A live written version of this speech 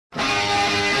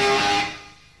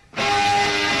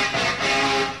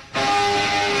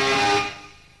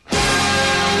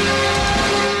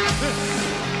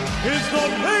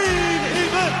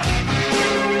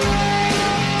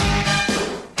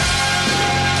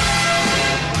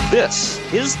This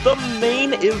is the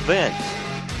main event,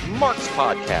 Mark's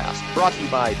Podcast, brought to you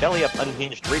by Belly Up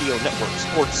Unhinged Radio Network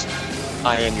Sports.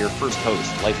 I am your first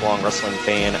host, lifelong wrestling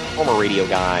fan, former radio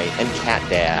guy, and cat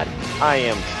dad. I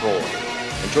am Troy.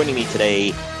 And joining me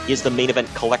today is the main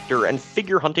event collector and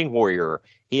figure hunting warrior.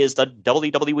 He is the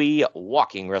WWE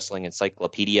Walking Wrestling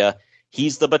Encyclopedia.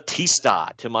 He's the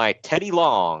Batista to my Teddy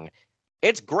Long.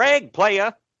 It's Greg,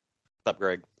 playa. What's up,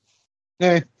 Greg?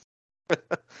 Hey.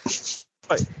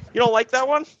 You don't like that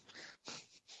one?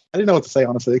 I didn't know what to say,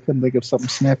 honestly. I couldn't think of something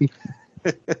snappy.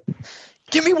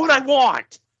 Give me what I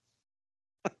want!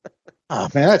 Oh,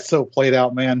 man, that's so played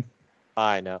out, man.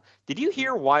 I know. Did you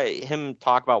hear him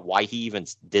talk about why he even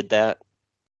did that?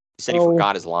 He said he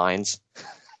forgot his lines.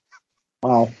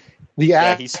 Wow. The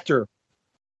actor.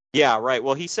 Yeah, right.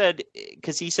 Well, he said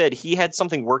he had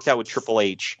something worked out with Triple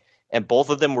H, and both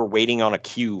of them were waiting on a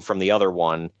cue from the other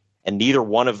one, and neither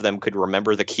one of them could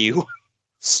remember the cue.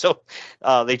 So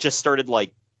they just started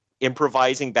like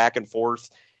improvising back and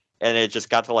forth, and it just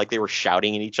got to like they were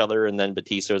shouting at each other, and then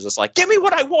Batista was just like, "Give me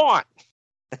what I want."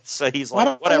 So he's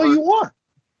like, "Whatever you want."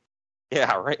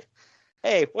 Yeah, right.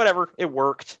 Hey, whatever. It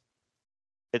worked.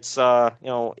 It's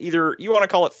either you want to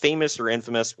call it famous or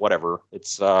infamous, whatever.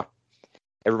 It's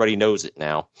everybody knows it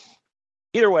now.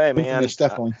 Either way, man. Infamous,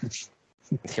 definitely.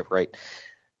 Yeah, right.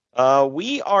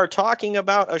 We are talking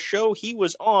about a show he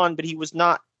was on, but he was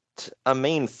not a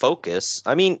main focus.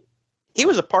 I mean, he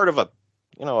was a part of a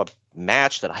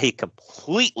match that I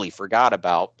completely forgot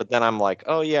about, but then I'm like,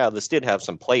 oh yeah, this did have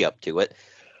some play up to it.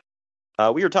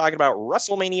 We were talking about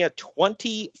WrestleMania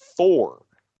 24,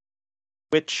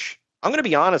 which I'm going to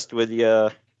be honest with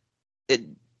you,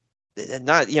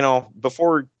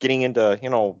 before getting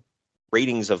into,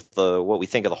 ratings of what we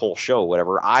think of the whole show,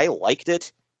 whatever, I liked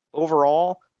it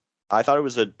overall. I thought it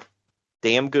was a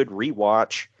damn good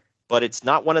rewatch, but it's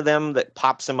not one of them that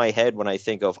pops in my head when I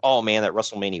think of, oh man, that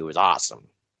WrestleMania was awesome.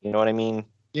 You know what I mean?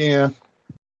 Yeah.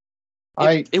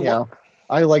 I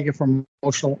like it for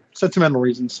sentimental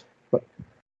reasons. But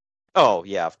oh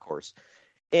yeah, of course.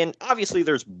 And obviously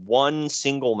there's one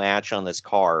single match on this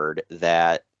card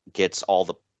that gets all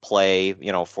the play,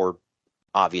 for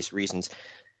obvious reasons.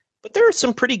 But there are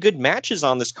some pretty good matches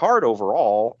on this card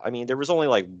overall. I mean, there was only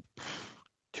like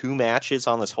 2 matches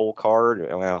on this whole card.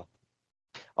 Well,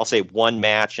 I'll say one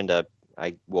match, and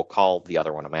I will call the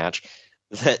other one a match,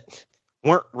 that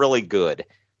weren't really good.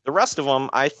 The rest of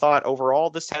them, I thought overall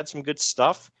this had some good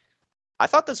stuff. I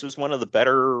thought this was one of the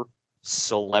better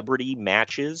celebrity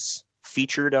matches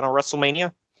featured on a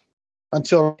WrestleMania.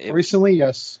 Until recently,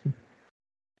 yes.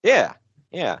 Yeah.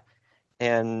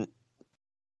 And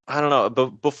I don't know,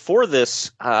 but before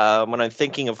this, when I'm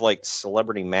thinking of like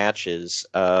celebrity matches,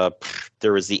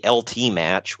 there was the LT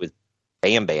match with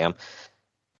Bam Bam,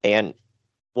 and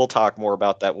we'll talk more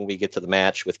about that when we get to the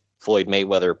match with Floyd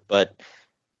Mayweather. But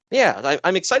yeah,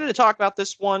 I'm excited to talk about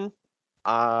this one.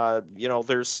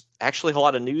 There's actually a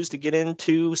lot of news to get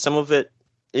into. Some of it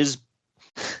is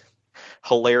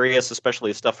hilarious,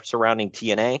 especially the stuff surrounding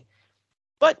TNA.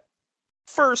 But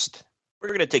first, we're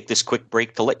going to take this quick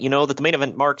break to let you know that the Main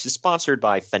Event Marks is sponsored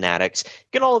by Fanatics.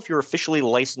 Get all of your officially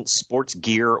licensed sports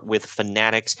gear with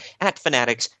Fanatics at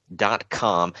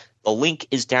fanatics.com. The link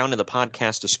is down in the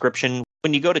podcast description.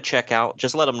 When you go to checkout,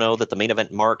 just let them know that the Main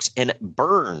Event Marks and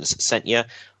Burns sent you.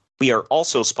 We are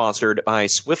also sponsored by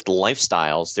Swift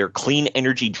Lifestyles. Their clean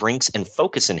energy drinks and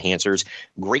focus enhancers,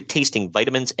 great tasting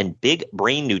vitamins, and big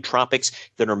brain nootropics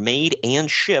that are made and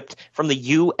shipped from the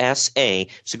USA.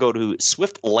 So go to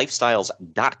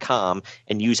swiftlifestyles.com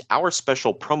and use our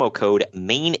special promo code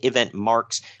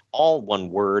MAINEVENTMARKS, all one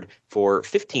word, for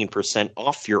 15%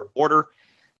 off your order.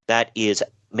 That is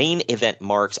Main Event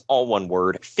Marks, all one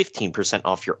word, 15%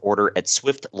 off your order at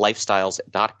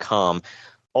swiftlifestyles.com.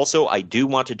 Also, I do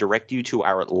want to direct you to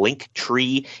our link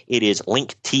tree. It is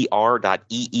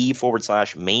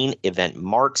linktr.ee/main event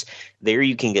marks. There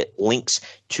you can get links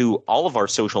to all of our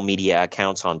social media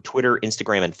accounts on Twitter,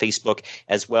 Instagram, and Facebook,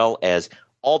 as well as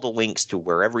all the links to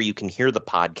wherever you can hear the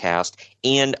podcast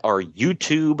and our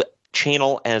YouTube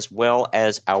channel, as well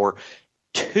as our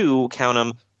two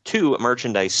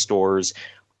merchandise stores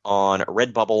on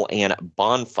Redbubble and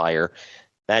Bonfire.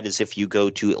 That is if you go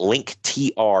to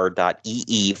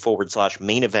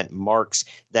linktr.ee/main event marks.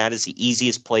 That is the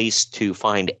easiest place to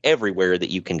find everywhere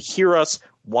that you can hear us,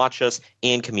 watch us,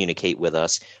 and communicate with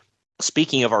us.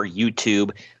 Speaking of our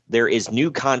YouTube, there is new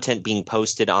content being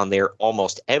posted on there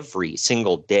almost every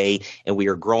single day, and we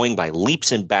are growing by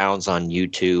leaps and bounds on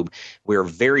YouTube. We're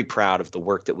very proud of the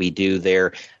work that we do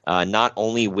there, not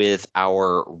only with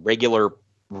our regular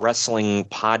wrestling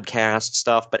podcast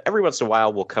stuff, but every once in a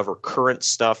while we'll cover current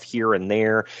stuff here and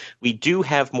there. We do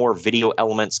have more video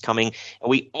elements coming, and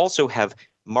we also have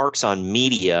Marks on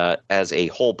Media as a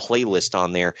whole playlist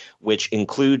on there, which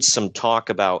includes some talk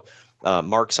about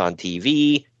Marks on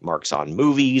TV, Marks on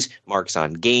Movies, Marks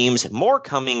on Games. More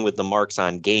coming with the Marks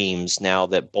on Games now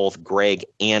that both Greg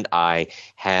and I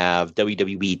have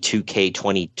WWE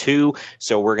 2K22.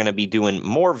 So we're going to be doing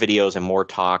more videos and more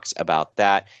talks about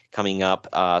that coming up.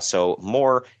 So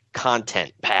more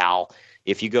content, pal.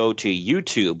 If you go to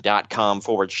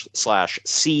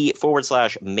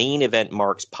youtube.com/C/main event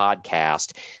marks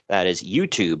podcast, that is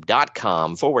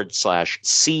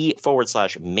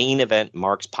youtube.com/C/main event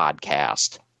marks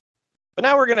podcast. But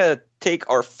now we're going to take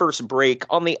our first break.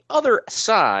 On the other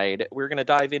side, we're going to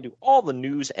dive into all the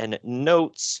news and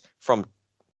notes from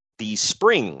the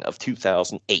spring of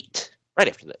 2008. Right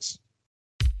after this.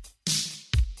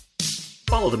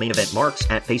 Follow the Main Event Marks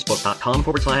at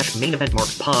facebook.com/main event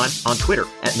marks pod, on Twitter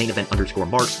at main event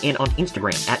 _marks, and on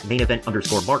Instagram at main event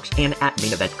 _marks and at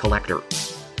main event collector.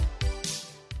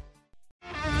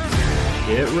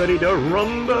 Get ready to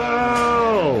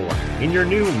rumble in your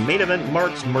new Main Event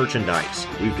Marks merchandise.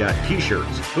 We've got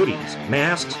t-shirts, hoodies,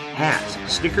 masks, hats,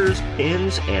 stickers,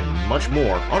 pins, and much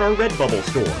more on our Redbubble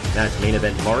store. That's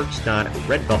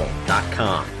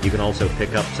maineventmarks.redbubble.com. You can also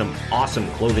pick up some awesome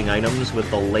clothing items with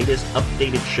the latest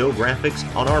updated show graphics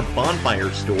on our Bonfire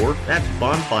store. That's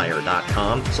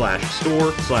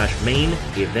bonfire.com/store/main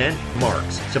event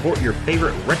marks. Support your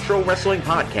favorite retro wrestling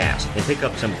podcast and pick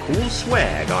up some cool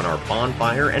swag on our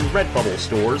Bonfire and Redbubble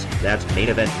stores. That's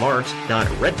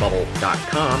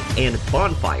maineventmarks.redbubble.com and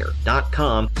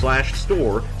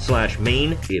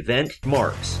bonfire.com/store/main event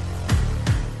marks.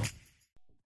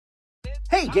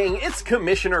 Hey gang, it's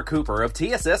Commissioner Cooper of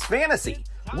TSS Fantasy.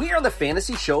 We are the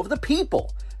fantasy show of the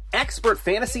people. Expert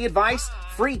fantasy advice,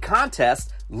 free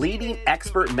contests, leading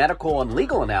expert medical and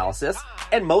legal analysis,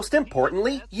 and most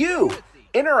importantly, you.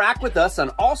 Interact with us on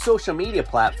all social media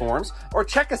platforms or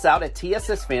check us out at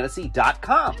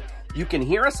tssfantasy.com. You can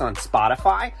hear us on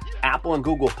Spotify, Apple and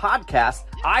Google Podcasts,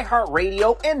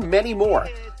 iHeartRadio, and many more.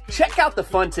 Check out the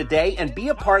fun today and be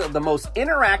a part of the most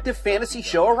interactive fantasy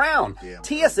show around.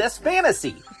 TSS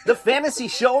Fantasy, the fantasy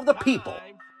show of the people.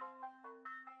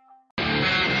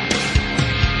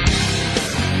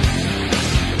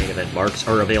 Main Event Marks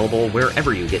are available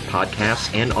wherever you get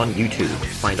podcasts and on YouTube.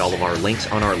 Find all of our links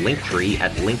on our link tree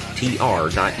at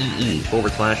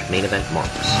linktr.ee/main event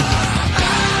marks.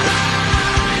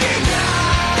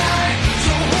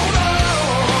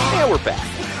 And we're back.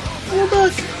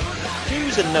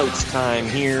 News and notes time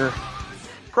here.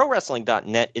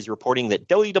 ProWrestling.net is reporting that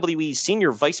WWE's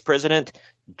Senior Vice President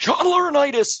John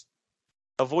Laurinaitis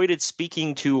avoided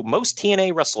speaking to most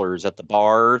TNA wrestlers at the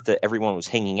bar that everyone was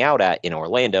hanging out at in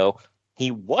Orlando.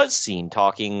 He was seen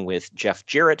talking with Jeff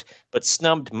Jarrett, but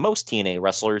snubbed most TNA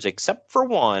wrestlers except for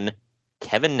one,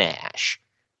 Kevin Nash.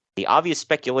 The obvious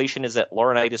speculation is that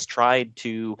Laurinaitis tried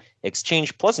to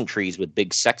exchange pleasantries with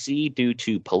Big Sexy due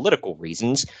to political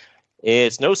reasons.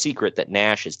 It's no secret that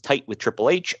Nash is tight with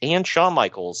Triple H and Shawn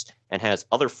Michaels and has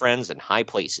other friends in high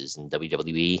places in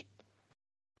WWE.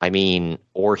 I mean,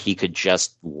 or he could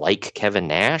just like Kevin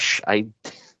Nash.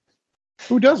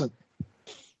 Who doesn't?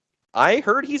 I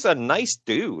heard he's a nice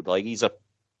dude. Like, he's a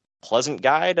pleasant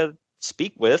guy to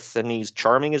speak with, and he's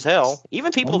charming as hell.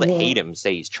 Even people that hate him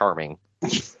say he's charming.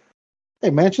 Hey,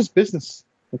 man, it's just business.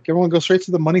 Like, everyone goes straight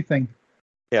to the money thing.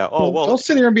 Yeah. Oh, well. Don't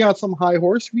sit here and be on some high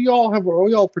horse. We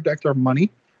all protect our money. You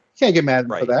can't get mad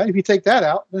for that. If you take that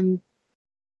out, then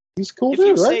he's cool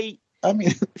dude, right? I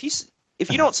mean, if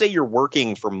you don't say you're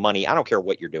working for money, I don't care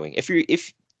what you're doing. If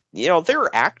there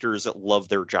are actors that love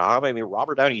their job. I mean,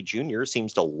 Robert Downey Jr.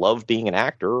 seems to love being an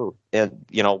actor, and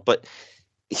but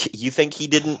you think he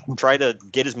didn't try to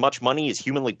get as much money as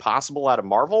humanly possible out of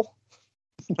Marvel?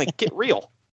 Like, get real.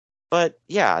 But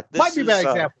yeah, this might be a bad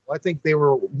example. I think they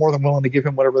were more than willing to give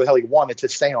him whatever the hell he wanted to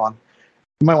stay on.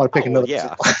 You might want to pick another.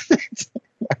 Yeah.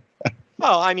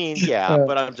 Well, I mean, yeah,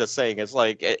 but I'm just saying, it's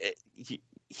like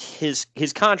his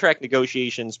contract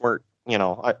negotiations weren't.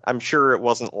 I'm sure it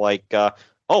wasn't like, I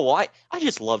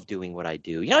just love doing what I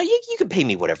do. You can pay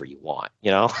me whatever you want.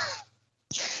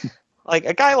 Like,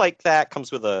 a guy like that comes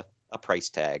with a price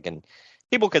tag, and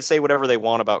people could say whatever they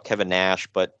want about Kevin Nash,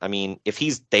 but I mean, if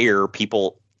he's there,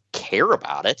 people care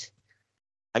about it.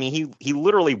 I mean, he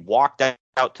literally walked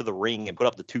out to the ring and put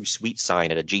up the Too Sweet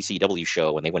sign at a GCW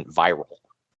show, and they went viral.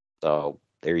 So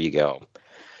there you go.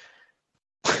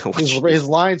 His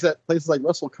lines at places like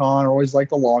WrestleCon are always like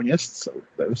the longest, so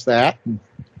there's that.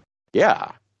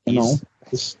 Yeah, he's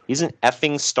an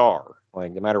effing star.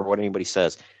 Like, no matter what anybody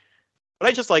says. But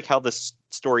I just like how this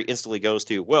story instantly goes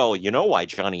to, well, you know why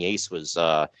Johnny Ace was,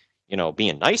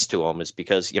 being nice to him is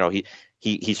because,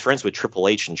 he's friends with Triple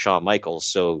H and Shawn Michaels.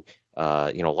 So,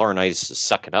 Laurinaitis is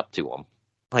sucking up to him.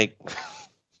 Like,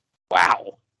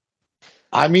 wow.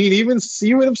 I mean, even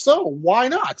if so, why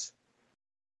not?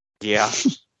 Yeah.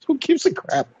 Who gives a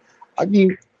crap? I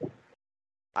mean,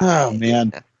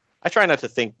 man. I try not to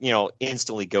think,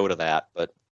 instantly go to that,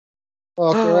 but.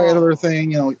 Okay, right, another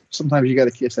thing, sometimes you got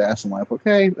to kiss ass in life.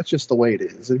 Okay, that's just the way it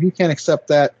is. If you can't accept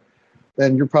that,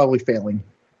 then you're probably failing.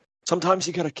 Sometimes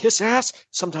you got to kiss ass.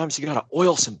 Sometimes you got to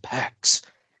oil some pecs.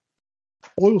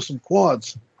 Oil some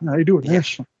quads. How you doing,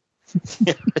 this?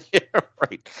 Yeah,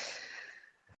 right.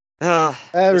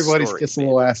 Everybody's kissing a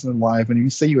little ass in life, and if you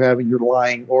say you haven't, you're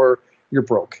lying or you're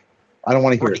broke. I don't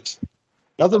want to hear it.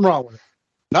 Nothing wrong with it.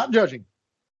 Not judging.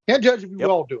 Can't judge if you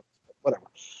all do it. Whatever.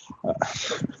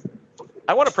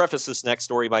 I want to preface this next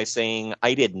story by saying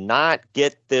I did not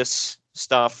get this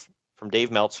stuff from Dave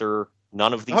Meltzer.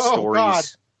 None of these stories. God.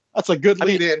 That's a good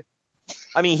lead-in.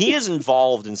 I mean, he is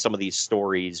involved in some of these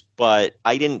stories, but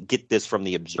I didn't get this from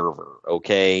the Observer,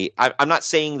 okay? I'm not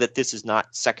saying that this is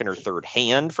not second or third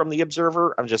hand from the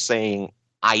Observer. I'm just saying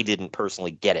I didn't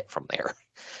personally get it from there.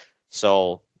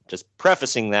 So just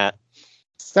prefacing that.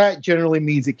 That generally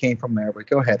means it came from there, but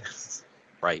go ahead.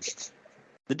 Right.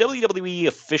 The WWE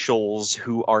officials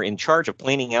who are in charge of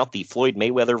planning out the Floyd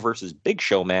Mayweather versus Big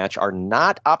Show match are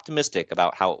not optimistic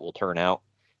about how it will turn out.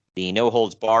 The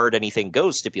no-holds-barred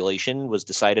anything-goes stipulation was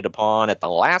decided upon at the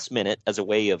last minute as a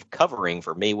way of covering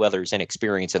for Mayweather's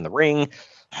inexperience in the ring,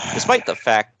 despite the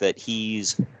fact that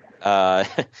he's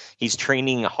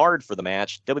training hard for the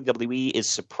match. WWE is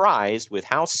surprised with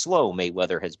how slow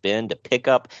Mayweather has been to pick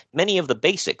up many of the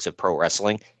basics of pro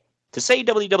wrestling. To say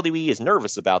WWE is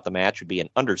nervous about the match would be an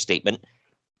understatement.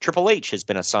 Triple H has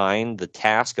been assigned the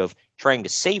task of trying to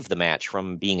save the match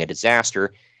from being a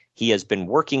disaster. He has been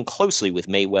working closely with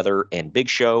Mayweather and Big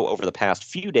Show over the past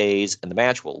few days, and the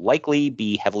match will likely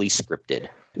be heavily scripted.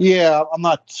 Yeah, I'm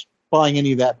not buying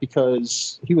any of that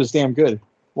because he was damn good.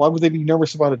 Why would they be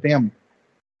nervous about a damn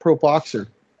pro boxer?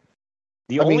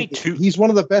 He's one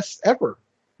of the best ever.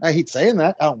 I hate saying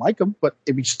that. I don't like him, but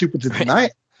it'd be stupid to deny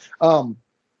it.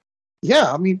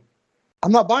 Yeah, I mean,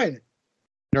 I'm not buying it.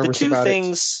 Nervous about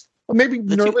it. Well, maybe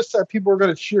nervous that people are going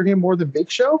to cheer him more than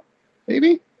Big Show.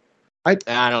 Maybe. I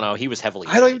don't know. He was heavily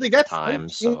hated. I don't even think that's time.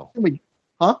 So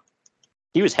huh?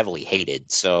 He was heavily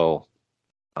hated. So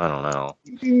I don't know.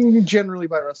 Generally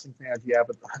by wrestling fans, yeah,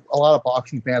 but a lot of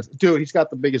boxing fans, dude, he's got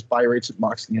the biggest buy rates in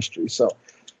boxing history. So,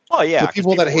 oh yeah, the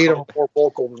people that hate him are more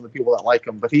vocal than the people that like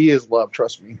him. But he is loved.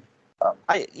 Trust me.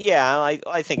 I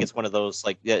think it's one of those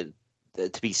like.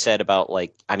 To be said about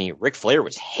Ric Flair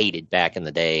was hated back in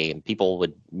the day, and people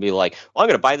would be like, "Well, I'm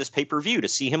going to buy this pay-per-view to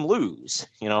see him lose,"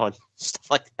 and stuff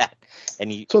like that.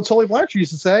 And so Tully Blanchard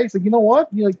used to say, "He's like, you know what?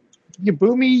 You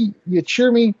boo me, you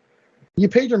cheer me, you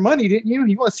paid your money, didn't you?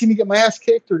 You want to see me get my ass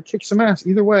kicked or kick some ass?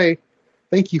 Either way,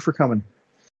 thank you for coming."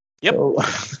 Yep. So,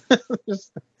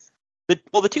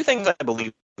 the two things I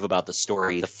believe about the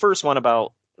story: the first one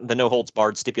about the no holds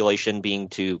barred stipulation being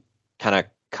to kind of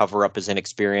cover up his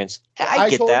inexperience. I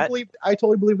totally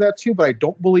believe that too, but I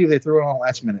don't believe they threw it on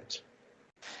last minute.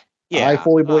 Yeah, I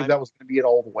fully believe that was going to be it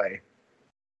all the way.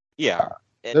 Yeah,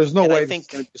 there's no way it's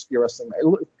going to just be a wrestling.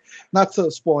 Not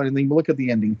to spoil anything, but look at the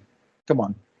ending. Come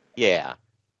on. Yeah.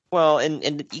 Well,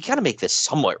 and you got to make this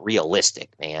somewhat realistic,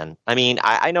 man. I mean,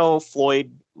 I know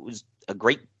Floyd was a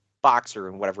great boxer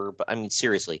and whatever, but I mean,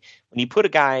 seriously, when you put a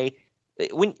guy,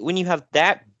 when you have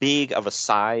that big of a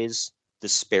size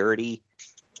disparity,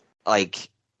 you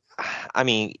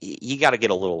got to get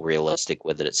a little realistic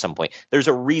with it at some point. There's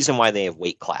a reason why they have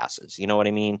weight classes. You know what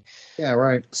I mean? Yeah,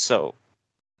 right. So,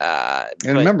 and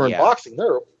remember, in boxing,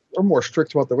 they're more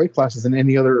strict about the weight classes than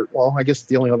any other. Well, I guess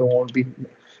the only other one would be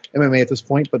MMA at this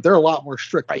point, but they're a lot more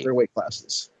strict with their weight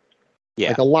classes.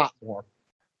 Yeah, a lot more.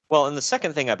 Well, and the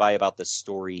second thing I buy about this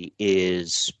story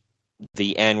is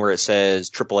the end where it says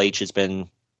Triple H has been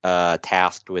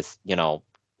tasked with,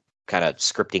 kind of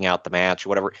scripting out the match or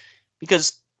whatever,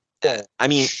 because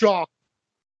shock.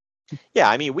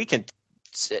 Yeah, we can.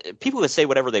 People can say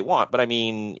whatever they want, but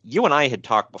you and I had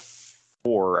talked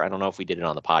before. I don't know if we did it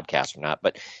on the podcast or not,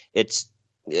 but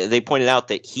they pointed out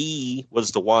that he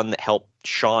was the one that helped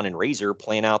Shawn and Razor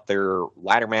plan out their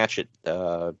ladder match at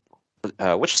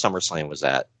which SummerSlam was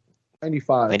that?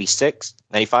 95, 96,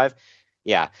 95.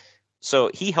 Yeah, so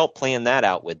he helped plan that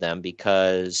out with them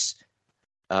because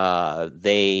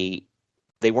they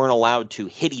weren't allowed to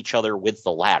hit each other with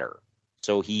the ladder.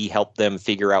 So he helped them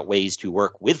figure out ways to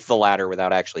work with the ladder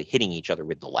without actually hitting each other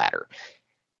with the ladder.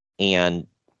 And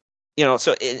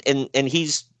So and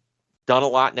he's done a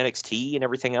lot in NXT and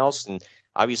everything else, and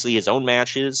obviously his own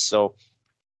matches. So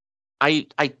I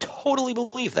totally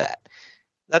believe that.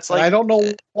 That's like, I don't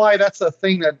know why that's a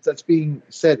thing that's being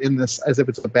said in this as if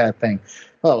it's a bad thing.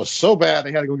 Oh, it was so bad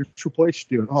they had to go get Triple H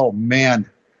to do it. Oh man.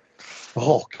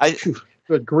 Oh,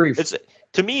 good grief.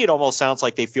 To me, it almost sounds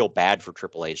like they feel bad for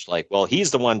Triple H. Like, well,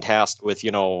 he's the one tasked with,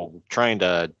 trying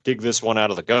to dig this one out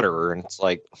of the gutter. And it's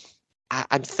like,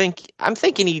 I'm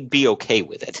thinking he'd be okay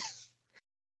with it.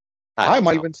 I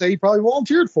might even say he probably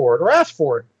volunteered for it or asked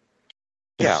for it.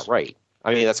 Yeah, right.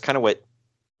 I mean, that's kind of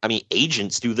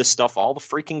agents do this stuff all the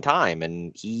freaking time.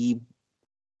 And he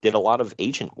did a lot of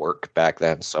agent work back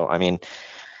then. So, I mean,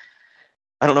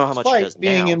 I don't know how much he does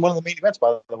being now. in one of the main events,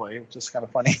 by the way, which is kind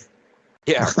of funny.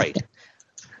 Yeah, right.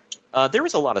 There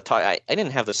was a lot of talk. I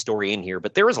didn't have the story in here,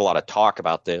 but there was a lot of talk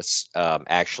about this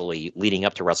actually leading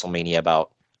up to WrestleMania.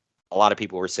 About a lot of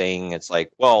people were saying it's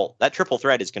like, well, that triple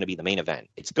threat is going to be the main event.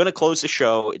 It's going to close the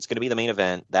show. It's going to be the main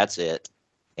event. That's it.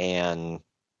 And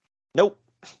nope.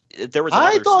 There was.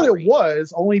 I thought it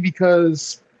was only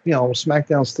because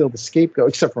SmackDown's still the scapegoat,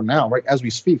 except for now, right? As we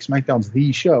speak, SmackDown's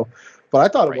the show. But I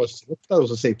thought it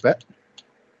was a safe bet.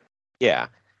 Yeah.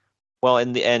 Well,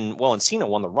 and Cena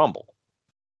won the Rumble.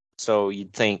 So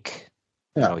you'd think,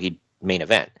 he'd main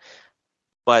event.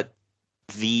 But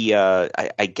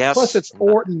I guess. Plus, it's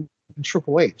Orton and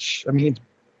Triple H. I mean,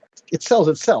 it sells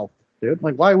itself, dude.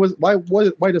 Like, why doesn't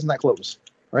that close,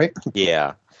 right?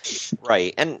 Yeah,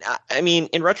 right. And I mean,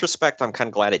 in retrospect, I'm kind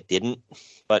of glad it didn't.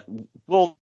 But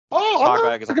we'll talk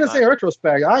about it. I'm going to say in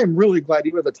retrospect, I am really glad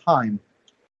even at the time.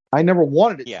 I never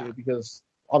wanted it to, because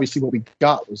obviously what we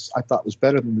got I thought was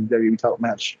better than the WWE title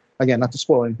match. Again, not to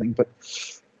spoil anything, but.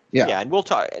 Yeah, and we'll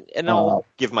talk, and I'll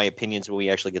give my opinions when we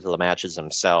actually get to the matches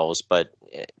themselves. But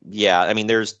yeah, I mean,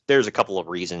 there's a couple of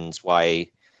reasons why,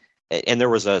 and there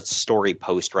was a story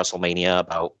post WrestleMania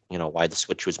about why the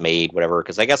switch was made, whatever.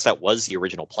 Because I guess that was the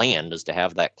original plan, was to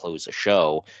have that close the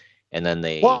show, and then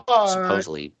they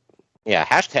supposedly,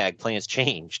 hashtag plans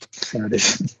changed. There it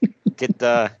is.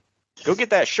 Go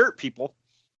get that shirt, people.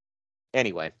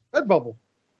 Anyway, Redbubble.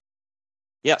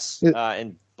 Yes,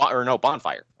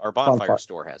 Bonfire. Our Bonfire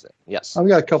store has it. Yes. I've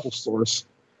got a couple stores.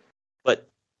 But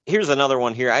here's another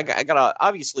one here. I got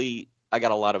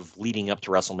a lot of leading up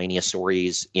to WrestleMania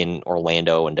stories in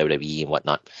Orlando and WWE and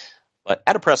whatnot. But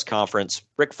at a press conference,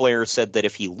 Ric Flair said that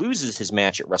if he loses his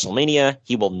match at WrestleMania,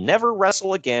 he will never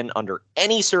wrestle again under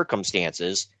any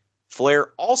circumstances.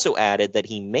 Flair also added that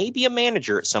he may be a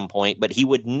manager at some point, but he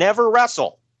would never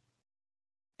wrestle.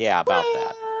 Yeah, about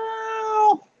that.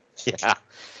 Yeah.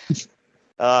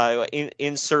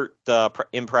 Insert the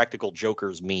Impractical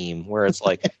Joker's meme where it's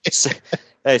like,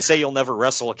 say you'll never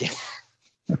wrestle again.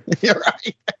 You're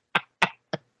right.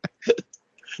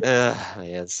 Man,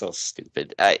 it's so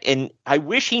stupid. And I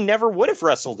wish he never would have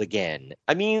wrestled again.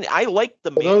 I mean, I like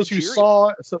the for those who saw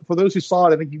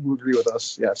it, I think you would agree with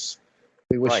us. Yes,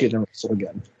 we wish he had never wrestled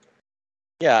again.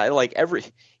 Yeah, like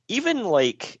even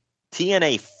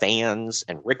TNA fans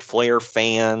and Ric Flair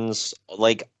fans,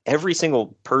 like every single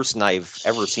person I've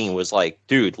ever seen was like,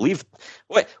 dude, leave.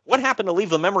 What happened to leave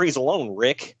the memories alone,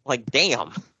 Rick? Like,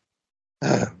 damn.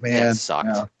 Man, that sucked.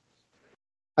 Yeah.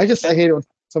 I hate it when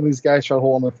some of these guys try to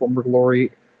hold on their former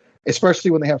glory,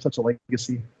 especially when they have such a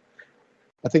legacy.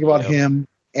 I think about him,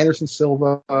 Anderson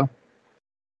Silva,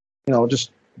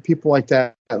 just people like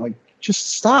that. Like,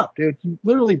 just stop, dude. You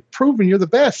literally proven you're the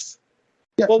best.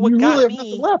 Yeah, well, you really have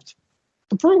nothing left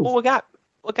to prove. Well,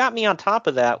 what got me on top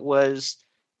of that was,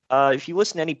 if you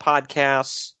listen to any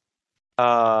podcasts,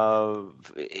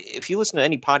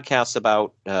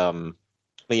 about,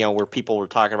 where people were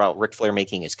talking about Ric Flair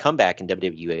making his comeback in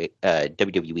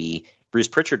WWE, Bruce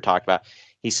Pritchard talked about,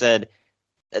 he said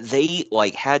they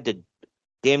had to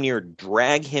damn near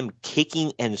drag him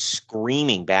kicking and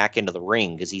screaming back into the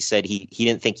ring because he said he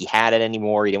didn't think he had it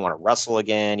anymore. He didn't want to wrestle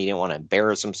again. He didn't want to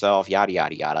embarrass himself, yada,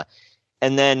 yada, yada.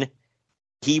 And then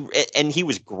he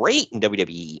was great in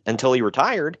WWE until he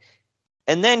retired.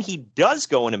 And then he does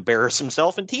go and embarrass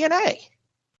himself in TNA.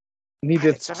 He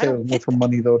did say more for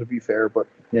money, though, to be fair, but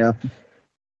yeah.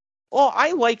 Well,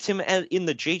 I liked him in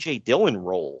the J.J. Dillon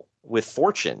role with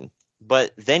Fortune,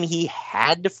 but then he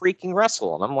had to freaking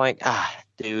wrestle. And I'm like,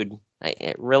 dude,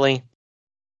 really?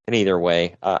 And either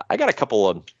way, I got a couple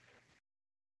of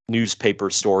newspaper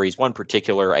stories. One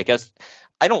particular, I guess,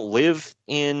 I don't live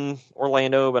in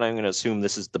Orlando, but I'm going to assume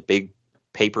this is the big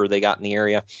paper they got in the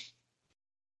area.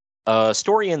 A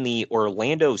story in the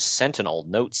Orlando Sentinel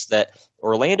notes that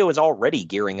Orlando is already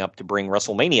gearing up to bring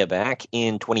WrestleMania back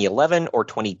in 2011 or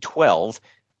 2012.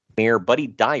 Mayor Buddy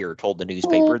Dyer told the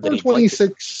newspaper that he'd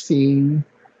 2016.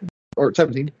 or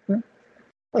 17. Yeah,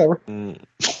 whatever.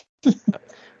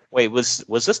 Wait, was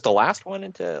this the last one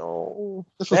until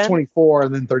this was 24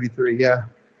 and then 33? Yeah,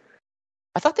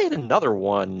 I thought they had another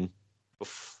one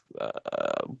before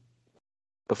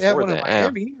one in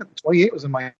Miami. 28 was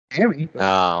in Miami. But...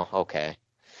 Oh, okay.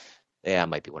 Yeah, it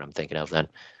might be what I'm thinking of then.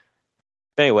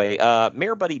 But anyway,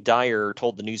 Mayor Buddy Dyer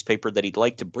told the newspaper that he'd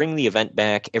like to bring the event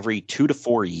back every 2 to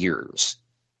 4 years.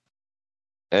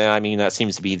 I mean, that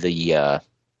seems to be the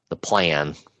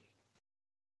plan.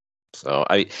 So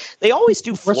they always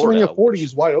do Florida. WrestleMania 40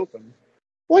 is wide open.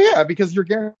 Well, yeah, because you're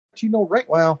guaranteed no rain.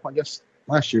 Well, I guess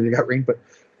last year they got rain, but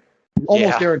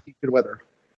almost guaranteed good weather.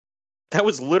 That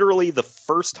was literally the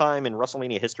first time in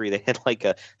WrestleMania history they had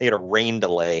a rain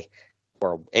delay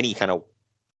or any kind of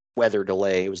weather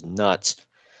delay. It was nuts.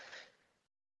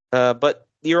 But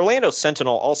the Orlando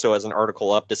Sentinel also has an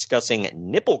article up discussing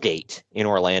Nipplegate in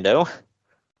Orlando.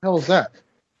 How is that?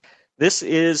 This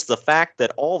is the fact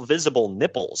that all visible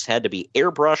nipples had to be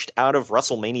airbrushed out of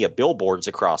WrestleMania billboards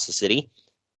across the city.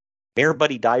 Mayor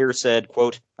Buddy Dyer said,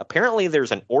 quote, apparently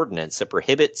there's an ordinance that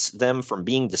prohibits them from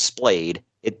being displayed.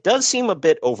 It does seem a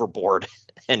bit overboard,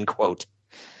 end quote.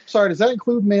 Sorry, does that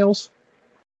include males?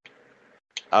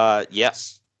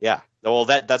 Yes. Yeah. Well,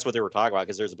 that's what they were talking about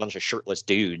because there's a bunch of shirtless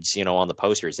dudes, on the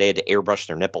posters. They had to airbrush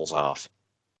their nipples off.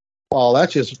 Well,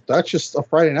 that's just a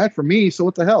Friday night for me, so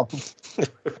what the hell?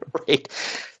 Right.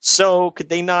 So could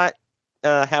they not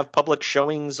have public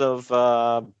showings of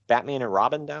Batman and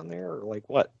Robin down there or like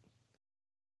what?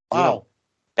 Wow.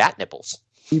 Bat nipples.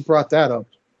 He brought that up.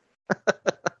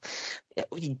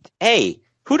 Hey,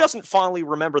 who doesn't fondly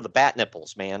remember the bat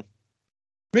nipples, man?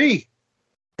 Me.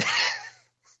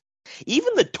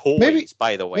 Even the toys,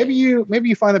 by the way. Maybe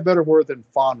you find a better word than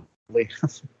fondly.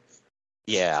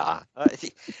 Yeah.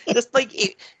 Just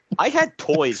like I had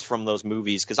toys from those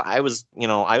movies because I was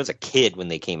a kid when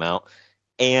they came out,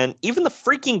 and even the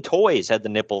freaking toys had the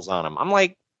nipples on them. I'm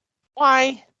like,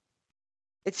 why?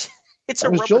 It's a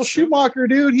rubber Joel Schumacher,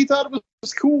 dude. He thought it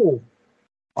was cool.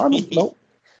 Nope.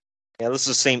 Yeah, this is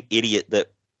the same idiot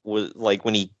that was like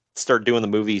when he started doing the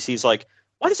movies. He's like,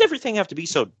 why does everything have to be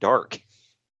so dark?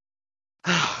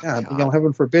 Yeah,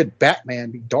 heaven forbid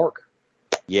Batman be dark.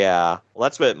 Yeah, well,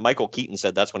 that's what Michael Keaton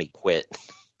said. That's when he quit.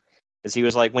 Because he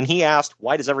was like, when he asked,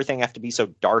 why does everything have to be so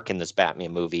dark in this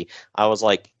Batman movie? I was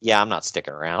like, yeah, I'm not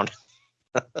sticking around.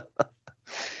 I'll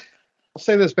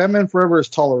say this, Batman Forever is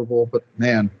tolerable, but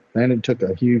man, it took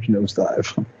a huge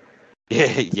nosedive.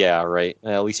 Yeah, right.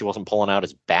 At least he wasn't pulling out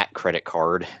his Bat credit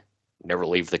card. Never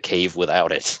leave the cave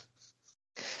without it.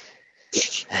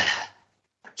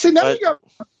 See, now you got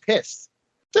pissed.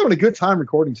 I'm having a good time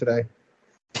recording today.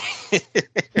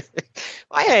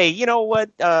 Hey, you know what?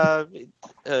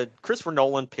 Christopher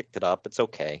Nolan picked it up. It's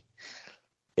okay.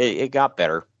 It got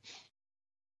better.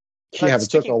 Yeah, it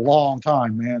took a long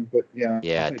time, man. But yeah.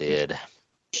 Yeah, it did.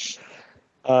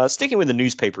 Sticking with the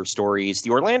newspaper stories,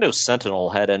 the Orlando Sentinel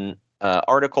had an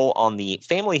article on the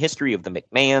family history of the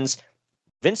McMahons.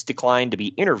 Vince declined to be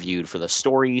interviewed for the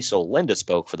story, so Linda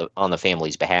spoke on the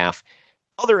family's behalf.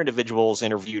 Other individuals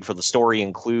interviewed for the story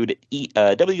include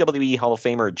WWE Hall of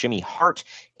Famer Jimmy Hart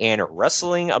and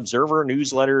Wrestling Observer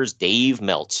Newsletter's Dave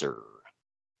Meltzer.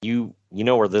 You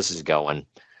know where this is going.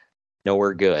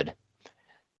 Nowhere good.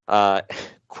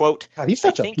 Quote, God, he's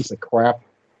such a piece of crap.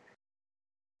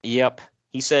 Yep.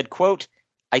 He said, quote,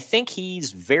 I think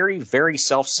he's very, very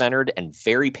self-centered and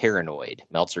very paranoid,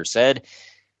 Meltzer said.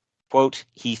 Quote,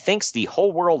 he thinks the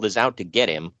whole world is out to get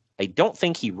him. I don't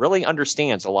think he really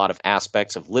understands a lot of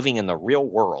aspects of living in the real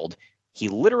world. He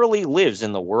literally lives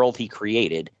in the world he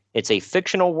created. It's a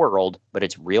fictional world, but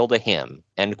it's real to him.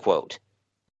 End quote.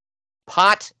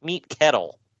 Pot meet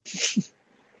kettle.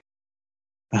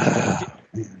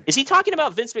 Is he talking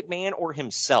about Vince McMahon or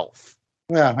himself?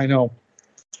 Yeah, I know.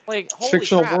 Like, holy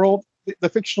fictional crap. World, the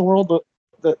fictional world,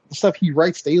 the stuff he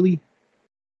writes daily.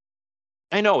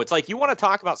 I know. It's like you want to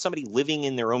talk about somebody living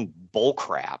in their own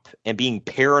bullcrap and being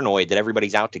paranoid that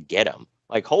everybody's out to get them.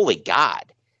 Like, holy God.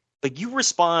 Like, you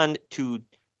respond to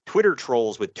Twitter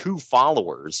trolls with 2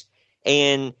 followers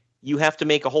and you have to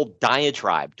make a whole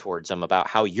diatribe towards them about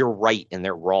how you're right and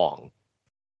they're wrong.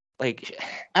 Like,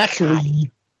 actually,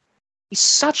 God, he's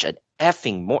such an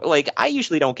effing like, I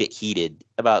usually don't get heated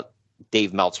about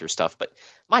Dave Meltzer stuff, but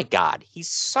my God, he's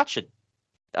such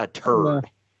a turd.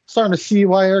 Starting to see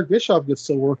why Eric Bischoff gets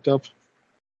so worked up.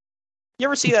 You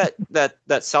ever see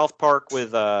that South Park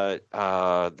with the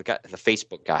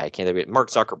Facebook guy? I can't think of it. Mark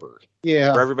Zuckerberg.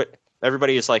 Yeah. Where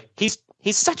everybody is like, he's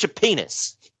such a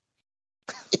penis.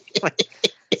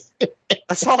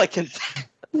 That's all I can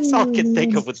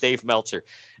think of with Dave Meltzer.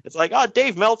 It's like, oh,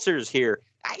 Dave Meltzer's here.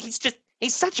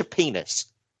 He's such a penis.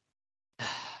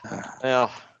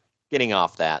 Well, getting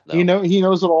off that though. He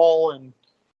knows it all, and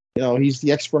he's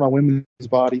the expert on women's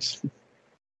bodies.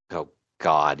 Oh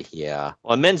God, yeah.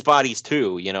 Well, men's bodies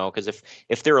too, because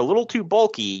if they're a little too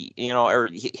bulky, or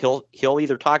he'll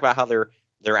either talk about how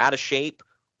they're out of shape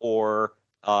or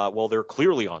they're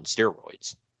clearly on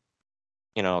steroids.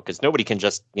 Because nobody can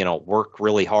just work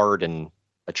really hard and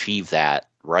achieve that,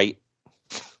 right?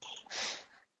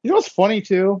 What's funny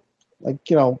too? Like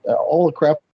all the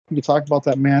crap you talk about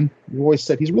that man. You always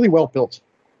said he's really well built.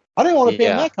 I didn't want to pay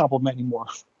him that compliment anymore.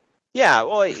 Yeah,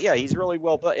 well, yeah, he's really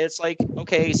well built. It's like,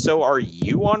 okay, so are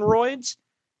you on roids?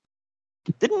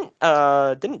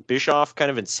 Didn't Bischoff kind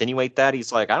of insinuate that?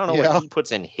 He's like, I don't know what he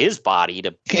puts in his body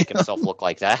to make himself look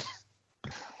like that.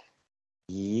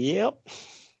 Yep.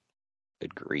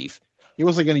 Good grief. He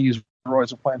wasn't going to use roids.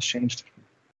 The plans changed.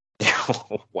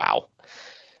 Wow.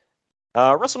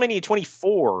 WrestleMania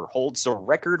 24 holds the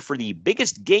record for the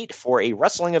biggest gate for a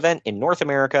wrestling event in North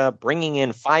America, bringing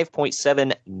in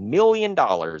 $5.7 million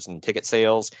in ticket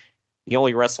sales. The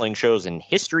only wrestling shows in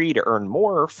history to earn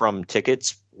more from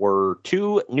tickets were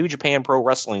 2 New Japan Pro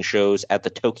Wrestling shows at the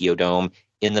Tokyo Dome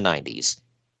in the 90s.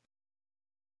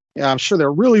 Yeah, I'm sure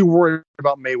they're really worried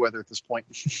about Mayweather at this point.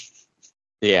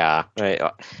 Yeah. Right.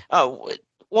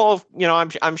 Well,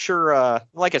 I'm sure,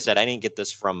 like I said, I didn't get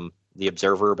this from the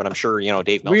Observer, but I'm sure,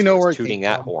 Dave Meltzer was tooting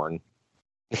that horn.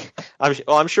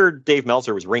 I'm sure Dave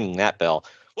Meltzer was ringing that bell.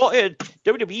 Well,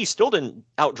 WWE still didn't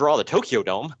outdraw the Tokyo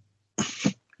Dome.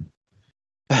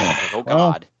 Oh,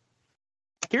 God.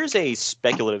 Here's a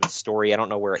speculative story. I don't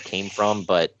know where it came from,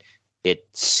 but it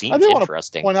seems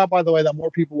interesting. I want to point out, by the way, that more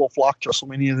people will flock to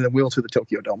WrestleMania than will to the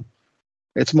Tokyo Dome.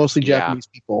 It's mostly Japanese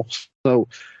people. So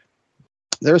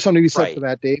there's something to be said for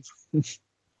that, Dave.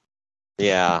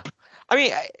 Yeah. I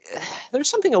mean, there's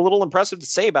something a little impressive to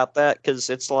say about that, because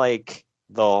it's like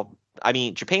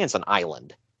Japan's an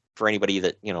island for anybody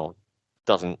that,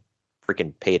 doesn't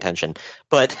freaking pay attention.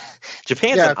 But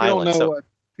Japan's an island.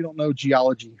 If you don't know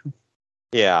geology.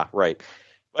 Yeah, right.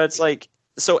 But it's like,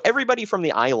 so everybody from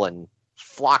the island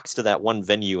flocks to that one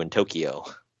venue in Tokyo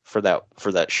for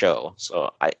that show.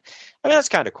 So I mean, that's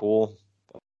kind of cool.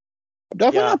 I'm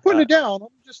definitely not putting it down. I'm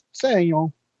just saying,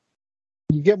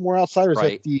 you get more outsiders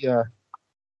at the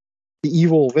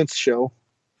evil Vince show.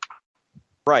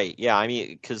 Right. Yeah. I mean,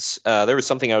 because there was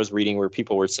something I was reading where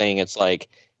people were saying it's like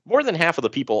more than half of the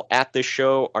people at this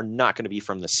show are not going to be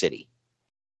from the city.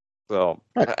 So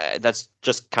that's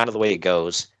just kind of the way it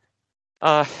goes.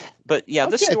 But yeah,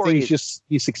 this story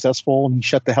he's successful and he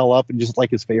shut the hell up and just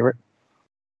like his favorite.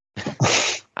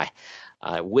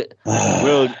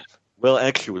 Well,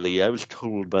 actually, I was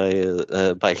told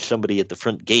by somebody at the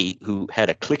front gate who had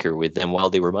a clicker with them while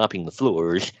they were mopping the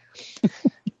floors.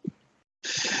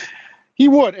 He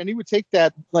would take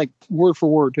that like word for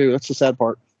word too. That's the sad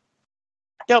part.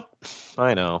 Yep,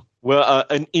 I know. Well,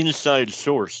 an inside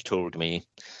source told me.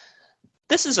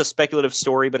 This is a speculative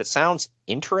story, but it sounds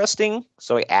interesting,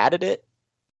 so I added it.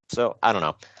 So, I don't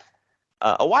know.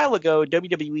 A while ago,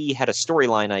 WWE had a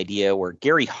storyline idea where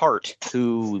Gary Hart,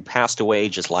 who passed away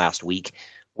just last week,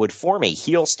 would form a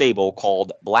heel stable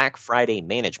called Black Friday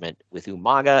Management with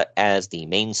Umaga as the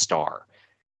main star.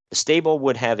 The stable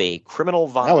would have a criminal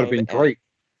vibe. That would have been great.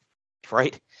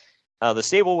 Right? The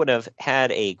stable would have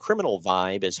had a criminal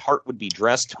vibe as Hart would be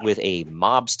dressed with a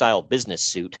mob-style business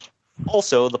suit.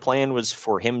 Also, the plan was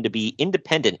for him to be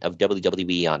independent of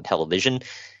WWE on television,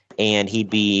 and he'd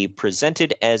be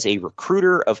presented as a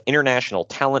recruiter of international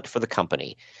talent for the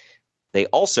company. They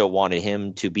also wanted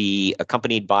him to be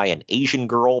accompanied by an Asian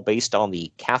girl based on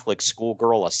the Catholic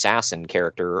schoolgirl assassin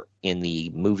character in the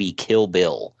movie Kill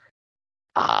Bill.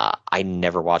 I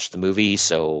never watched the movie,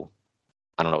 so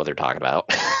I don't know what they're talking about.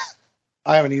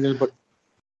 I haven't either, but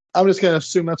I'm just going to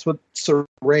assume that's what Sir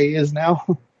Ray is now.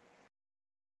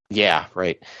 Yeah,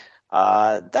 right.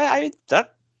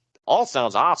 That all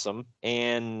sounds awesome,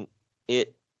 and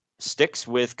it sticks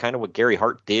with kind of what Gary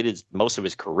Hart did is most of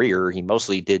his career. He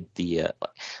mostly did the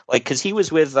because he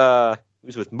was with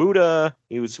Muta,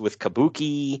 he was with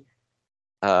Kabuki,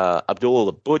 Abdullah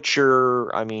the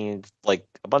Butcher. I mean, like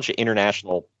a bunch of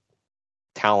international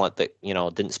talent that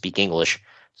didn't speak English.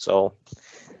 So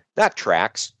that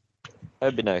tracks.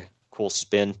 That'd been a cool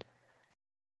spin.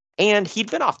 And he'd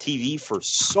been off TV for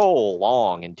so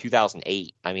long in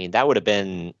 2008. I mean, that would have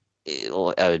been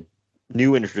a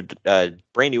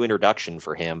brand new introduction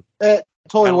for him.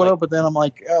 Totally would have, but then I'm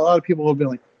like, a lot of people would have been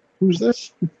like, who's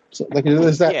this? So, like,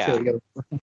 is that show?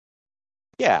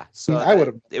 Yeah, so I would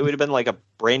have. It would have been like a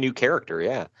brand new character,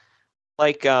 yeah.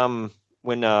 Like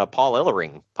when Paul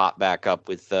Ellering popped back up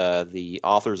with the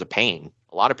Authors of Pain.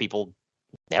 A lot of people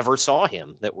never saw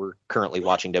him that were currently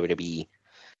watching WWE.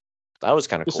 That was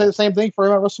kind of cool. Say the same thing for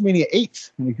WrestleMania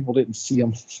 8. Many people didn't see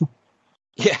him.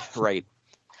 Yeah, right.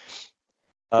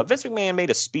 Vince McMahon made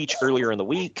a speech earlier in the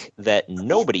week that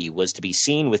nobody was to be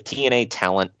seen with TNA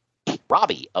talent.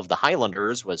 Robbie of the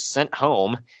Highlanders was sent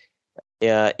home.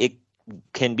 It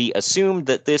can be assumed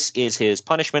that this is his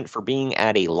punishment for being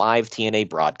at a live TNA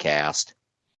broadcast.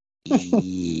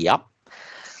 Yep.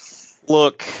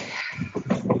 Look,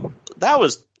 that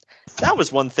was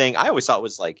one thing I always thought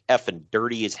was like effing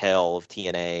dirty as hell of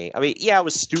TNA. I mean, yeah, it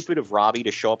was stupid of Robbie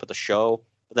to show up at the show,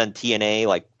 but then TNA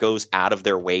like goes out of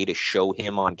their way to show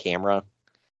him on camera.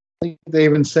 They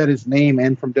even said his name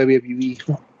and from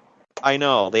WWE. I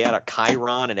know. They had a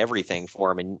chyron and everything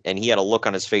for him, and he had a look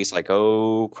on his face like,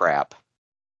 oh, crap.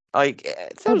 Like,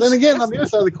 then again, on the other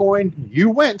side of the coin, you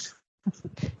went.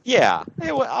 Yeah.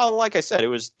 Like I said, it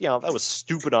was, that was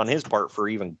stupid on his part for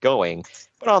even going.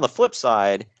 But on the flip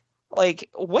side, like,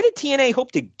 what did TNA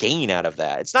hope to gain out of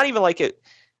that? It's not even like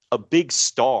a big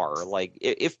star. Like,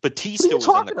 if Batista was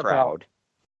in the crowd.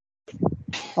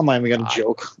 I'm not even going to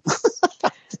joke.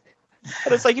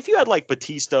 But it's like, if you had like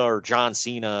Batista or John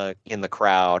Cena in the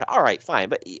crowd, all right, fine.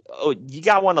 But you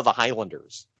got one of the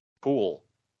Highlanders. Cool.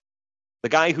 The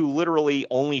guy who literally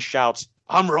only shouts,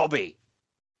 "I'm Robbie."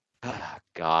 Oh,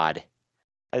 God.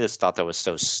 I just thought that was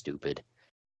so stupid.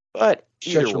 But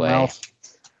either way.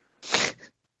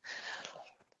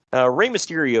 Rey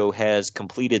Mysterio has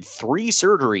completed 3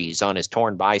 surgeries on his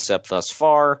torn bicep thus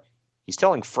far. He's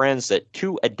telling friends that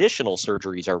 2 additional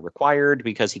surgeries are required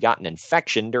because he got an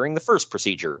infection during the first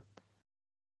procedure.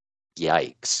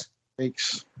 Yikes.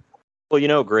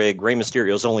 Well, Greg, Rey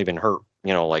Mysterio's only been hurt,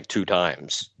 like 2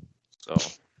 times. So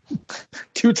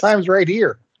 2 times right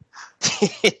here.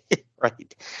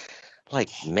 Right. Like,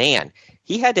 man,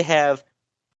 he had to have,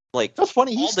 like... That's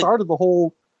funny. He started the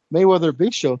whole Mayweather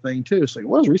Big Show thing, too. So he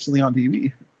was recently on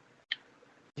TV.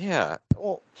 Yeah.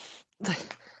 Well,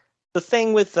 the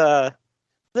thing with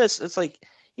this, it's like,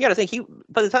 you got to think,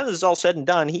 by the time this is all said and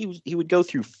done, he would go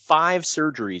through 5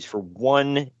 surgeries for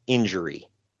 1 injury.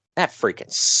 That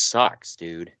freaking sucks,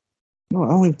 dude. No,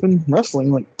 I've only been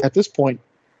wrestling, like, at this point,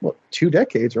 2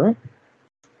 decades, right?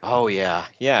 Oh, yeah.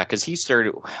 Yeah, because he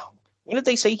started... When did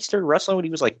they say he started wrestling when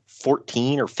he was, like,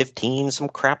 14 or 15, some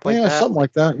crap like that? Yeah, something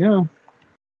like that, yeah.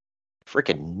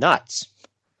 Freaking nuts.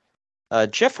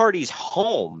 Jeff Hardy's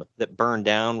home that burned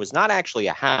down was not actually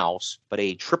a house, but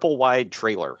a triple-wide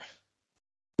trailer.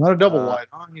 Not a double-wide,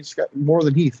 huh? He's got more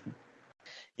than Heath.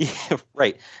 Yeah,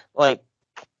 right. Like,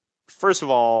 first of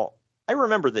all, I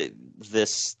remember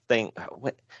this thing...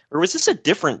 Or was this a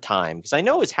different time? Because I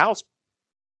know his house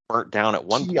burnt down at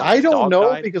one point. I don't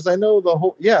know, because I know the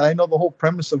whole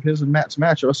premise of his and Matt's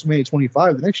match at WrestleMania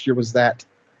 25 the next year was that.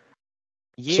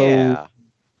 Yeah.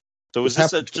 So was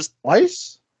this just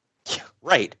twice?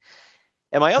 Right.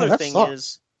 And my other thing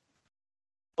is,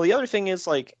 the other thing is,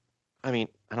 like, I mean,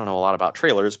 I don't know a lot about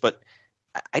trailers, but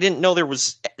I didn't know there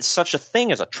was such a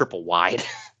thing as a triple wide.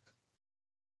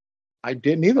 I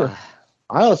didn't either.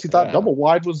 I honestly thought double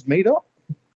wide was made up.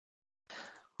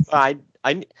 I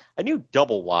knew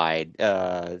double wide.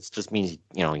 It just means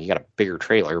you got a bigger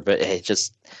trailer, but it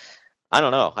just, I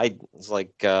don't know. It's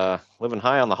like living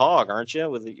high on the hog, aren't you,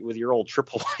 with your old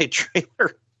triple wide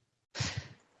trailer?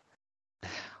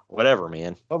 Whatever,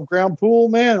 man. Above ground pool,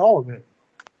 man, all of it.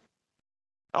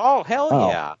 Oh, hell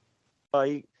yeah.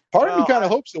 Part of me kind of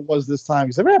hopes it was this time,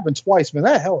 because it happened twice, man.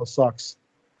 That hella sucks.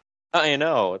 I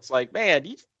know. It's like, man,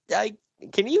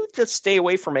 can you just stay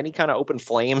away from any kind of open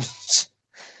flames?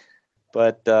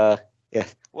 But, yeah.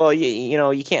 Well,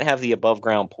 you can't have the above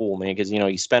ground pool, man, because,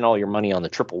 you spend all your money on the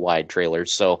triple wide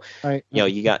trailers. So, right. You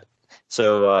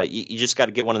just got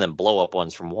to get one of them blow up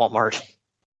ones from Walmart.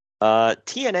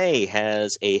 TNA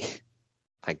has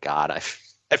my God, I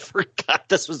forgot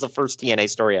this was the first TNA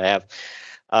story I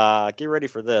have. Get ready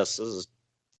for this.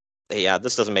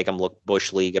 This doesn't make them look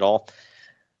Bush League at all.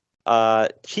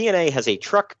 TNA has a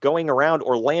truck going around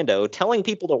Orlando telling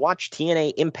people to watch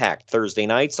TNA Impact Thursday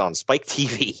nights on Spike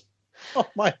TV. Oh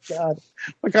my God.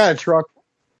 What kind of truck?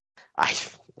 I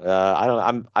don't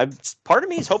know. I'm part of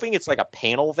me is hoping it's like a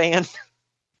panel van.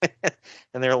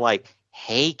 And they're like,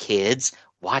 "Hey kids,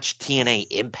 watch TNA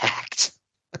Impact."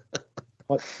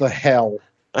 What the hell?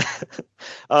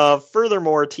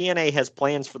 Furthermore, TNA has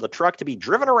plans for the truck to be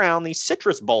driven around the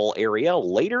Citrus Bowl area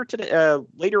later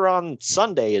on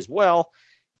Sunday as well.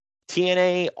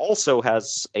 TNA also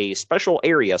has a special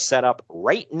area set up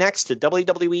right next to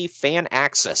WWE Fan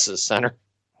Access Center.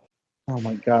 Oh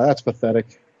my God, that's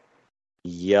pathetic.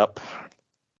 Yep.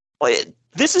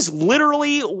 This is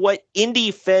literally what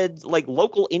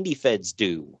local indie feds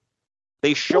do.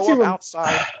 They show up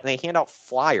outside and they hand out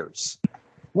flyers.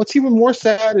 What's even more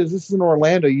sad is this is in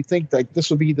Orlando. You think like this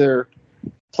would be their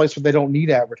place where they don't need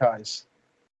to advertise.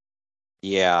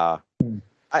 Yeah.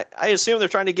 I assume they're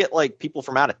trying to get like people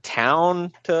from out of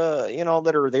town to,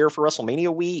 that are there for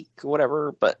WrestleMania week,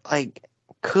 whatever. But like,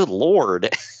 good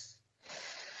Lord.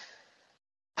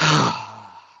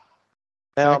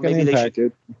 Well, maybe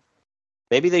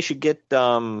they should get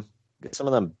some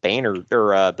of them banner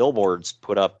or billboards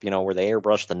put up, where they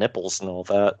airbrush the nipples and all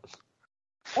that.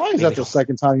 Why is that the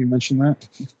second time you mentioned that?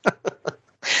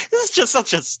 This is just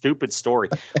such a stupid story.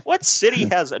 What city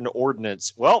has an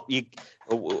ordinance? Well,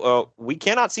 we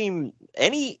cannot see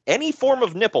any form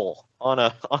of nipple on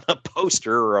a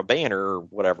poster or a banner or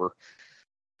whatever.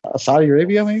 Saudi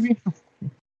Arabia, maybe?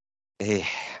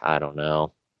 I don't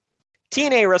know.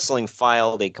 TNA Wrestling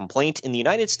filed a complaint in the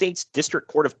United States District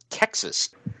Court of Texas,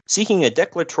 seeking a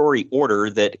declaratory order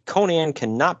that Konnan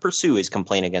cannot pursue his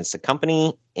complaint against the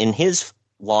company. In his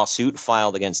lawsuit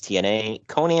filed against TNA,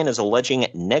 Konnan is alleging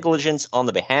negligence on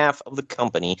the behalf of the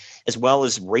company, as well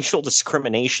as racial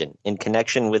discrimination in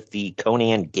connection with the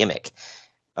Konnan gimmick.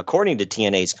 According to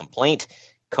TNA's complaint,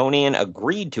 Konnan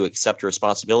agreed to accept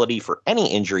responsibility for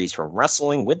any injuries from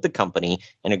wrestling with the company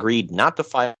and agreed not to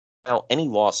file any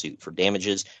lawsuit for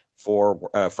damages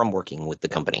from working with the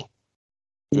company.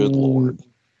 Good Lord.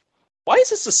 Why is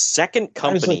this a second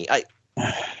company?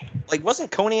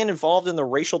 Wasn't Konnan involved in the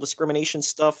racial discrimination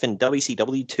stuff in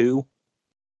WCW too?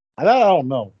 I don't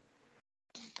know.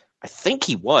 I think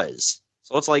he was.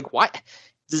 So it's like, why?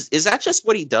 Is that just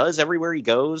what he does everywhere he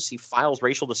goes? He files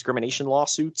racial discrimination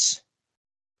lawsuits?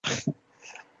 I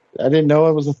didn't know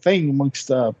it was a thing amongst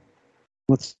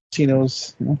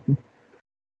Latinos.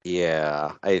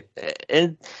 Yeah, you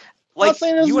and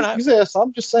I. Exist.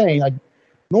 I'm just saying.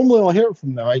 Normally I'll hear it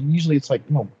from them. Usually it's like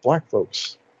black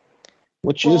folks,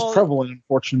 which is prevalent,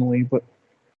 unfortunately. But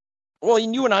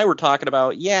you and I were talking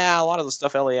about a lot of the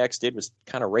stuff LAX did was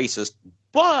kind of racist,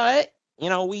 but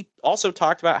we also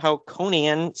talked about how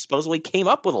Konnan supposedly came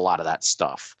up with a lot of that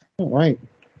stuff. Right.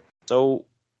 So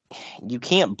you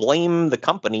can't blame the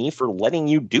company for letting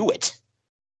you do it.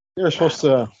 They're supposed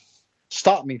to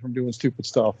stop me from doing stupid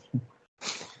stuff.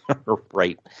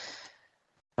 Right.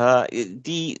 I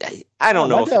don't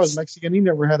know. My dad was Mexican. He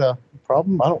never had a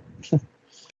problem. I don't.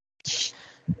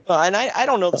 And I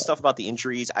don't know the stuff about the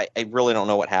injuries. I really don't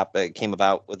know what came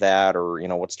about with that, or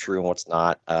what's true and what's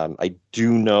not. I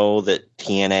do know that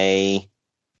TNA.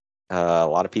 A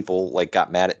lot of people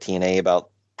got mad at TNA about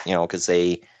because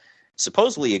they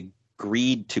supposedly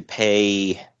agreed to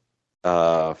pay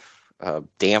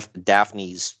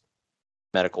Daphne's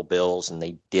medical bills, and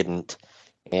they didn't.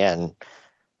 And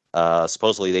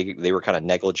supposedly they were kind of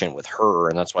negligent with her,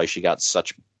 and that's why she got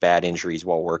such bad injuries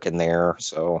while working there.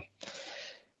 So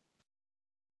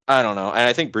I don't know. And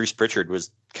I think Bruce Pritchard was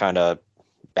kind of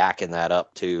backing that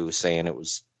up too, saying it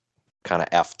was kind of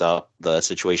effed up, the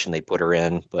situation they put her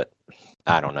in. But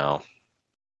I don't know.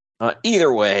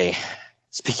 Either way,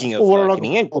 speaking of what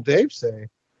did Uncle Dave say?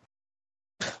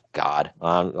 God,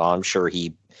 I'm sure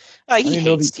he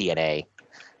hates TNA.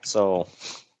 So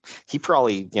he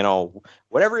probably,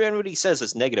 whatever anybody says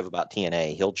is negative about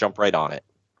TNA, he'll jump right on it.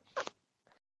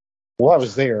 Well, I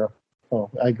was there. Oh,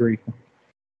 I agree.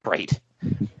 Right.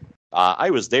 I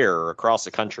was there across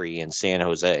the country in San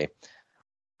Jose.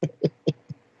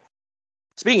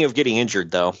 Speaking of getting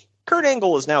injured, though, Kurt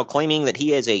Angle is now claiming that he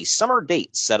has a summer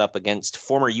date set up against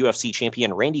former UFC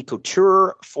champion Randy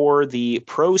Couture for the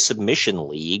Pro Submission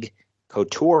League.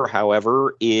 Couture,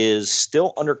 however, is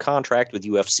still under contract with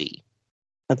UFC.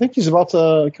 I think he's about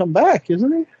to come back,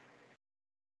 isn't he?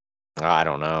 I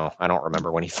don't know. I don't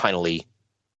remember when he finally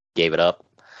gave it up.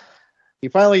 He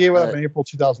finally gave it up in April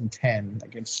 2010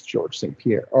 against George St.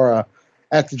 Pierre, or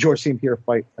at the George St. Pierre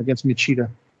fight against Machida.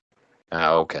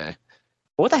 Oh, okay.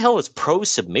 What the hell is Pro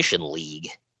Submission League?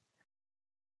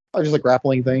 Oh, just a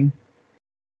grappling thing.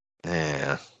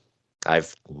 Yeah,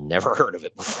 I've never heard of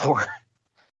it before.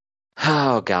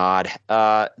 Oh, God.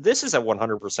 This is a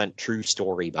 100% true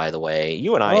story, by the way.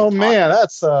 You and I... Oh, man,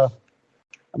 that's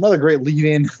another great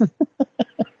lead-in.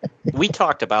 We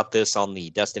talked about this on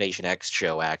the Destination X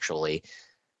show, actually.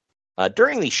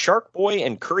 During the Shark Boy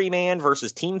and Curry Man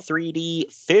versus Team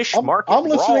 3D Fish Market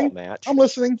Brawl match... I'm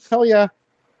listening. Hell yeah.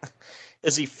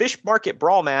 Is the Fish Market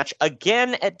Brawl match,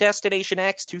 again at Destination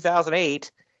X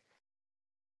 2008.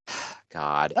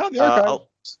 God.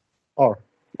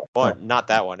 Well, not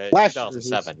that one.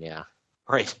 2007, yeah.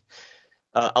 Right.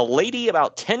 A lady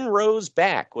about 10 rows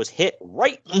back was hit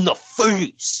right in the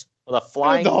face with a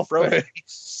flying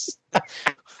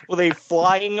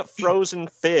frozen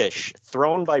fish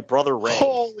thrown by Brother Ray.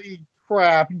 Holy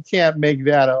crap. You can't make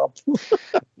that up.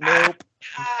 Nope.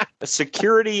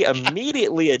 Security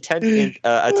immediately attended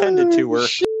to her.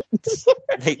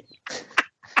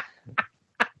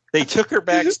 They took her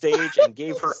backstage and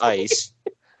gave her ice.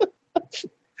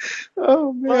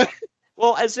 Oh, man.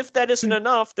 Well, as if that isn't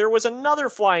enough, there was another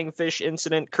flying fish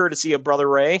incident courtesy of Brother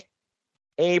Ray.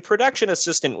 A production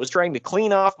assistant was trying to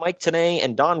clean off Mike Tenay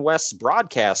and Don West's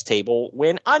broadcast table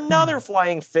when another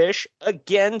flying fish,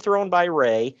 again thrown by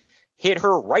Ray, hit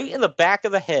her right in the back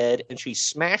of the head, and she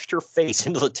smashed her face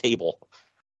into the table.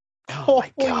 Oh,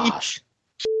 my gosh.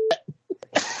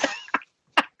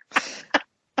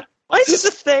 Why is this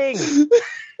a thing?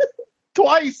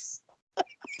 Twice.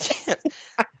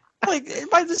 Like,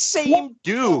 by the same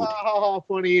dude. Oh,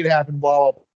 funny it happened.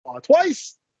 Blah, blah, blah.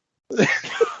 Twice. Right.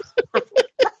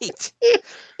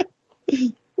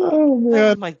 Oh,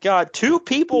 man. Oh, my God. 2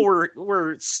 people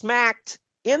were smacked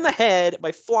in the head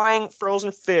by flying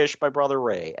frozen fish by Brother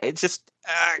Ray. It's just,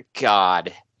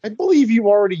 God. I believe you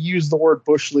already used the word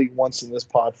Bush League once in this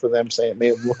pod for them, saying it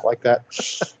made it look like that.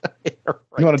 Right.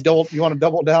 You want to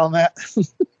double down on that?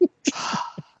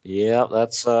 Yeah,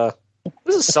 that's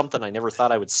this is something I never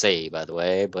thought I would say, by the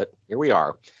way, but here we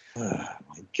are. Oh,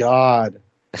 my God.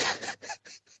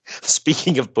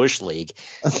 Speaking of Bush League,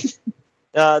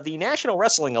 the National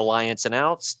Wrestling Alliance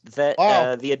announced that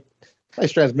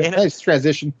nice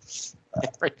transition.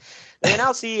 Right. They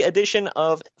announced the addition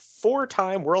of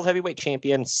 4-time World Heavyweight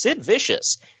Champion Sid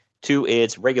Vicious to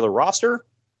its regular roster.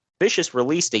 Vicious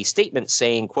released a statement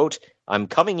saying, quote, "I'm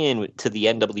coming in to the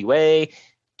NWA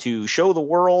to show the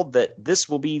world that this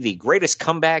will be the greatest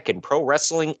comeback in pro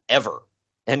wrestling ever,"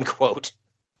 end quote.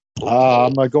 Okay.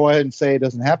 I'm going to go ahead and say it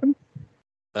doesn't happen.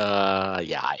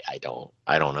 Yeah, I don't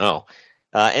know.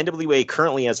 NWA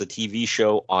currently has a TV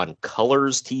show on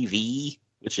Colors TV,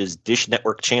 which is Dish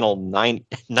Network Channel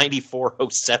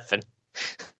 9407.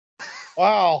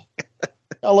 Wow.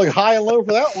 I'll look high and low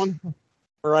for that one.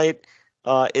 Right.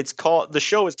 The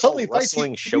show is called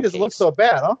Wrestling Showcase. It doesn't look so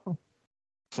bad, huh?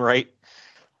 Right.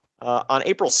 On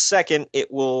April 2nd,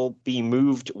 it will be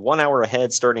moved 1 hour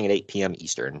ahead, starting at 8 p.m.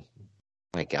 Eastern.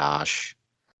 My gosh.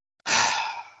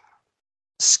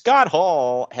 Scott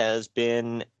Hall has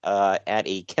been at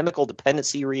a chemical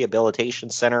dependency rehabilitation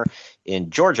center in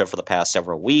Georgia for the past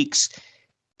several weeks.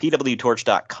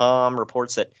 PWTorch.com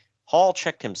reports that Hall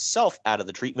checked himself out of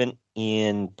the treatment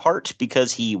in part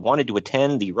because he wanted to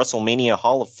attend the WrestleMania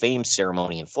Hall of Fame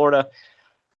ceremony in Florida.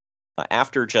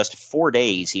 After just 4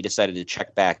 days, he decided to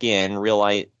check back in,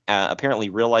 apparently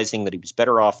realizing that he was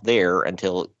better off there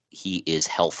until he is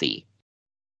healthy.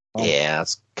 Oh. Yeah,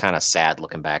 it's kind of sad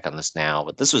looking back on this now,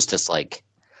 but this was just like,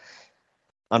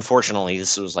 unfortunately,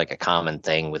 this was like a common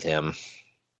thing with him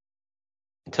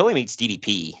until he meets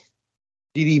DDP.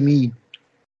 DD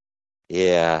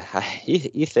Yeah,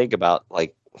 you think about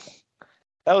like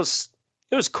it was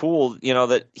cool,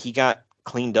 that he got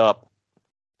cleaned up,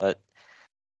 but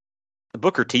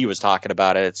Booker T was talking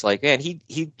about it. It's like, man, he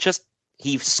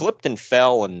slipped and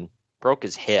fell and broke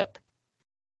his hip.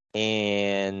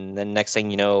 And then next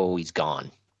thing you know, he's gone.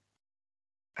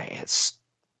 It's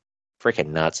freaking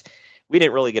nuts. We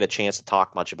didn't really get a chance to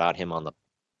talk much about him on the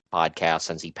podcast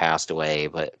since he passed away,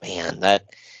 but man, it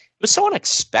was so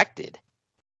unexpected.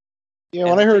 Yeah,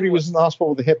 when I heard he was in the hospital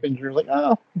with a hip injury, I was like,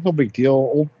 oh, no big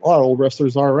deal. A lot of old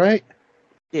wrestlers are, right?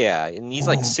 Yeah, and he's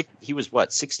like, he was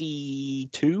what,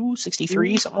 62,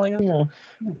 63, something like that? Yeah.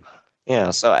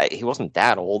 Yeah, so he wasn't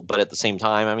that old, but at the same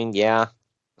time, I mean, yeah.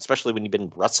 Especially when you've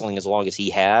been wrestling as long as he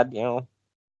had,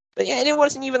 But yeah, and it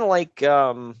wasn't even like,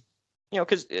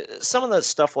 because some of the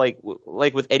stuff like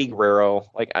with Eddie Guerrero,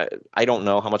 like I don't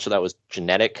know how much of that was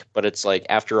genetic, but it's like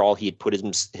after all he had put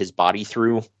his body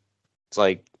through, it's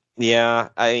like, yeah,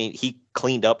 he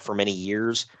cleaned up for many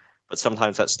years, but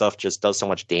sometimes that stuff just does so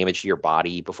much damage to your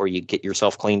body before you get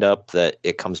yourself cleaned up that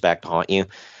it comes back to haunt you.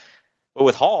 But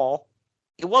with Hall,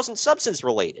 it wasn't substance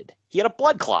related. He had a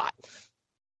blood clot.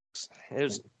 It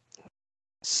was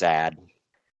sad.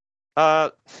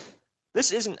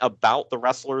 This isn't about the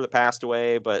wrestler that passed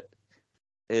away, but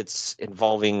it's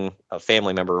involving a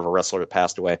family member of a wrestler that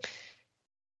passed away.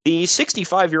 The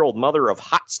 65-year-old mother of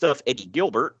Hot Stuff Eddie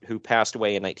Gilbert, who passed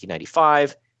away in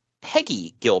 1995,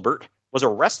 Peggy Gilbert, was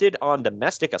arrested on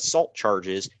domestic assault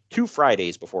charges 2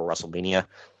 Fridays before WrestleMania.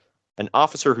 An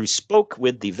officer who spoke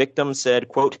with the victim said,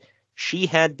 quote, "She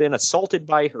had been assaulted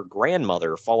by her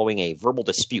grandmother following a verbal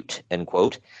dispute," end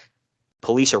quote.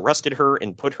 Police arrested her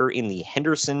and put her in the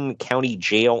Henderson County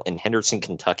Jail in Henderson,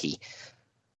 Kentucky.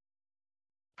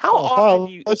 How often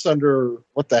do you... That's under...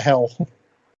 What the hell?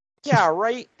 Yeah,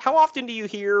 right? How often do you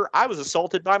hear, "I was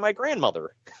assaulted by my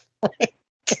grandmother"?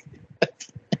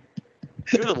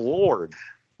 Good Lord.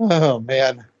 Oh,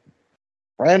 man.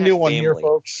 Brand new one here,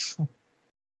 folks.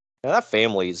 Yeah, that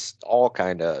family's all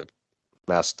kind of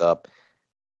messed up.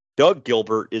 Doug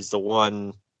Gilbert is the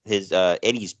one, his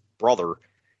Eddie's brother.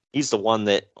 He's the one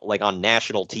that, like, on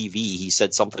national TV, he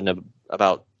said something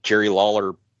about Jerry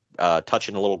Lawler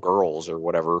touching little girls or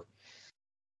whatever.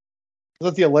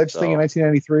 Was that the alleged thing in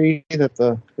 1993 that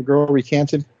the girl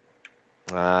recanted?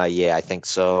 Yeah, I think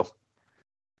so.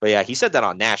 But yeah, he said that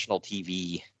on national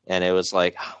TV, and it was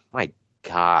like, oh, my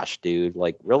gosh, dude.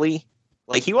 Like, really?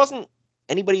 Like, he wasn't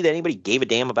anybody that anybody gave a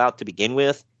damn about to begin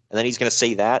with, and then he's going to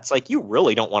say that? It's like, you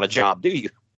really don't want a job, do you?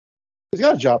 He's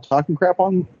got a job talking crap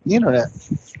on the internet.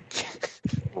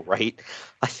 Right?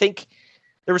 I think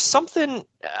there was something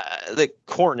that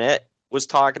Cornette was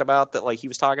talking about, that, like, he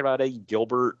was talking about Eddie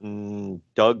Gilbert, and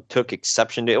Doug took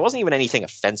exception to it. It wasn't even anything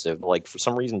offensive. Like, for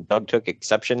some reason, Doug took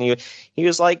exception. He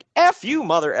was like, F you,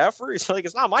 mother effer. He's like,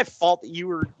 it's not my fault that you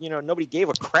were, nobody gave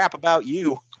a crap about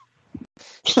you.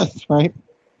 That's right.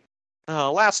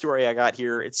 Last story I got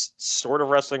here, it's sort of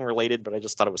wrestling related, but I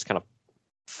just thought it was kind of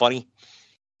funny.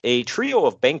 A trio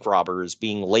of bank robbers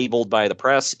being labeled by the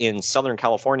press in Southern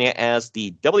California as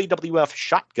the WWF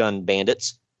Shotgun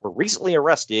Bandits were recently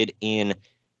arrested in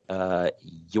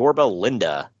Yorba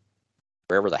Linda,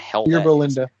 wherever the hell that is. Yorba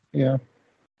Linda, yeah.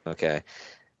 Okay.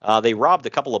 They robbed a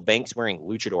couple of banks wearing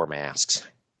luchador masks.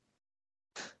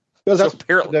 Because that's what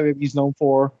WWE's known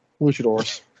for,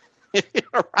 luchadors.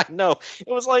 I know.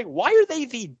 It was like, why are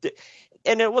they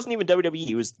and it wasn't even WWE,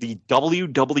 it was the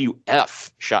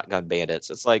WWF Shotgun Bandits.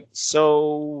 It's like,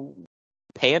 so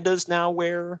pandas now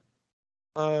wear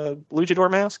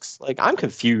luchador masks? Like, I'm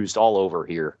confused all over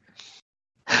here.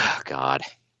 Oh, God.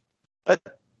 But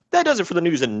that does it for the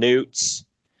news and notes.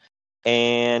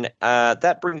 And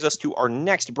that brings us to our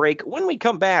next break. When we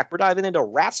come back, we're diving into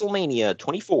WrestleMania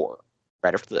 24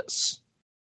 right after this.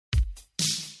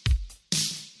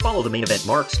 Follow the Main Event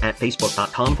Marks at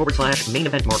Facebook.com/Main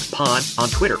Event Marks Pod, on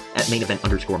Twitter at Main Event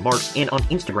 _Marks, and on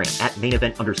Instagram at Main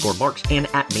Event _Marks and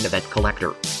at Main Event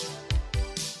Collector.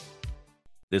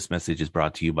 This message is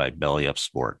brought to you by Belly Up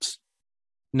Sports.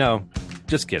 No,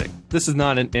 just kidding. This is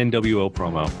not an NWO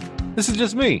promo. This is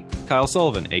just me, Kyle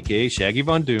Sullivan, aka Shaggy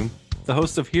Von Doom, the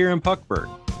host of Here in Puckburg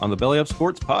on the Belly Up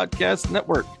Sports Podcast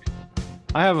Network.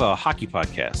 I have a hockey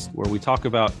podcast where we talk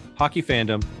about hockey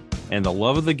fandom and the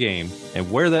love of the game, and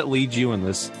where that leads you in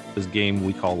this game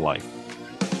we call life.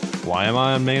 Why am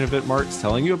I on Main Event Marks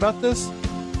telling you about this?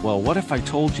 Well, what if I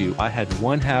told you I had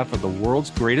one half of the world's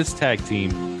greatest tag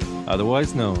team,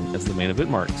 otherwise known as the Main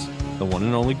Event Marks, the one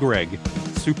and only Greg,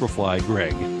 Superfly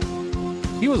Greg.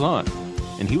 He was on,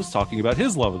 and he was talking about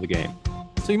his love of the game.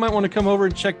 So you might want to come over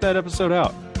and check that episode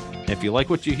out. And if you like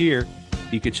what you hear,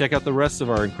 you can check out the rest of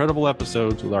our incredible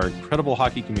episodes with our incredible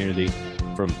hockey community,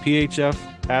 from PHF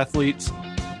athletes,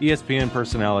 ESPN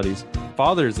personalities,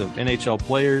 fathers of NHL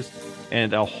players,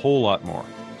 and a whole lot more.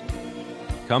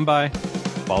 Come by,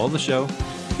 follow the show,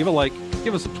 give a like,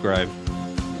 give a subscribe,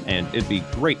 and it'd be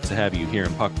great to have you here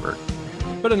in Puckburg.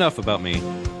 But enough about me.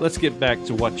 Let's get back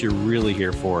to what you're really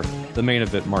here for, the Main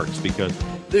Event Marks, because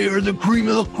they are the cream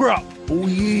of the crop. Oh,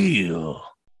 yeah.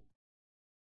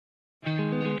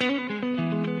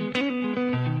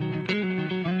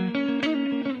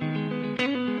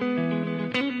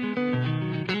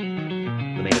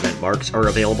 Marks are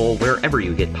available wherever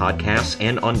you get podcasts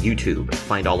and on YouTube.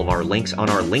 Find all of our links on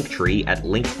our link tree at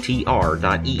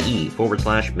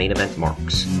linktr.ee/Main Event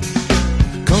Marks.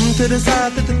 Come to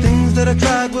decide that the things that I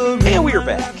tried were wrong. And we're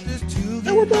back.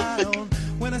 And we're back.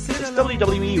 It's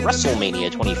WWE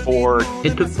WrestleMania 24.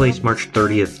 It took place March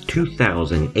 30th,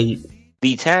 2008.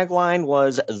 The tagline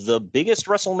was the biggest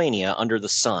WrestleMania under the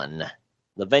sun.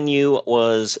 The venue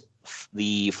was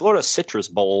the Florida Citrus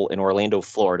Bowl in Orlando,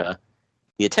 Florida.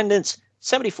 The attendance,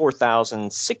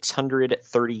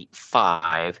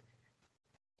 74,635.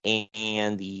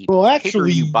 And the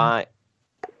pay-per-view buy...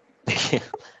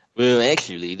 Well,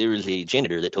 actually, there was a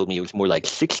janitor that told me it was more like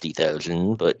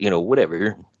 60,000, but,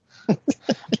 whatever.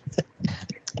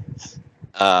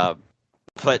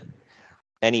 But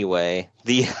anyway,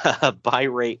 the buy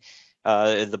rate,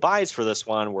 the buys for this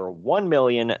one were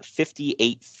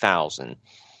 1,058,000.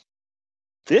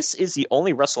 This is the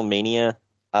only WrestleMania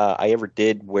I ever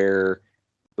did where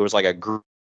there was like a group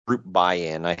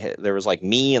buy-in. There was like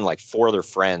me and like 4 other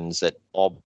friends that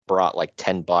all brought like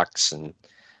 $10 and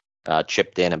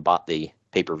chipped in and bought the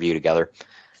pay-per-view together.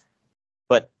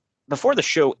 But before the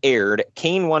show aired,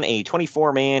 Kane won a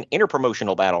 24-man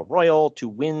interpromotional battle royal to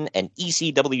win an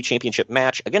ECW championship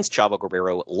match against Chavo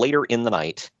Guerrero later in the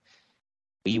night.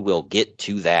 We will get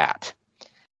to that.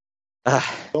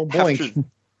 Don't blink.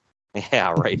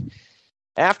 Yeah, right.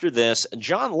 After this,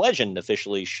 John Legend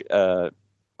officially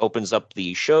opens up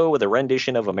the show with a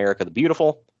rendition of America the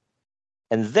Beautiful.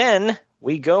 And then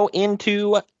we go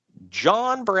into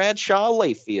John Bradshaw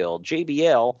Layfield,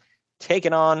 JBL,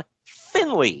 taking on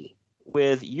Finlay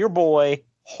with your boy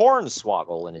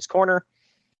Hornswoggle in his corner.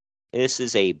 This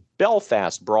is a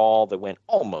Belfast brawl that went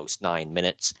almost 9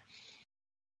 minutes.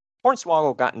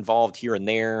 Hornswoggle got involved here and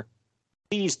there.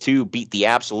 These two beat the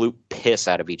absolute piss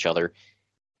out of each other.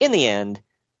 In the end,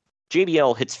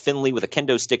 JBL hits Finlay with a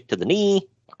kendo stick to the knee,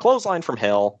 a clothesline from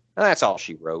hell, and that's all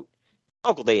she wrote.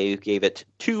 Uncle Dave gave it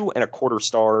 2.25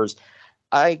 stars.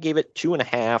 I gave it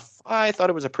 2.5. I thought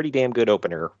it was a pretty damn good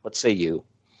opener. What say you?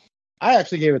 I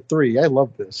actually gave it 3. I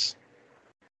love this.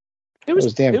 It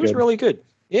was really good.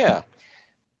 Yeah.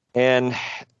 And,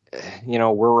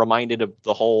 we're reminded of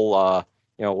the whole,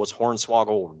 was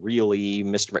Hornswoggle really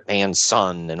Mr. McMahon's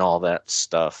son and all that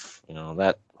stuff,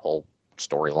 that whole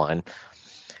storyline.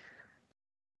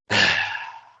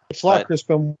 It's a lot, Chris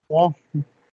Benoit.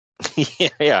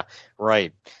 Yeah,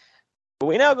 right. But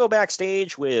we now go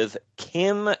backstage with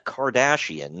Kim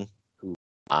Kardashian, who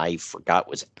I forgot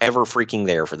was ever freaking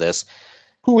there for this.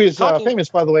 Who is famous,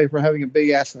 by the way, for having a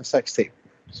big ass in a sex tape.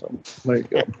 So, there you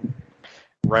go.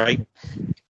 Right.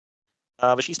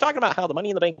 But she's talking about how the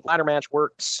Money in the Bank ladder match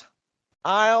works.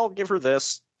 I'll give her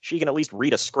this. She can at least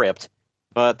read a script,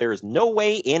 but there's no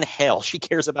way in hell she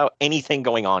cares about anything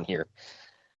going on here.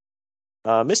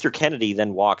 Mr. Kennedy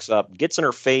then walks up, gets in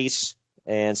her face,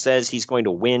 and says he's going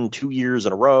to win 2 years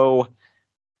in a row.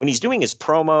 When he's doing his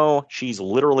promo, she's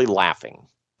literally laughing.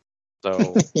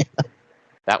 So yeah.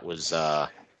 That was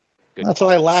good. That's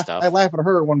why I laugh. I laugh at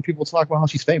her when people talk about how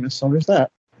she's famous. So there's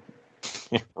that.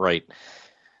 Right.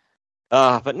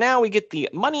 But now we get the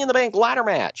Money in the Bank ladder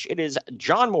match. It is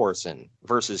John Morrison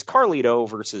versus Carlito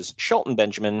versus Shelton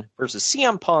Benjamin versus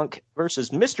CM Punk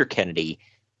versus Mr. Kennedy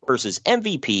versus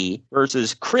MVP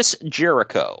versus Chris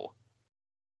Jericho.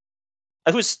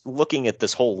 I was looking at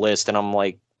this whole list and I'm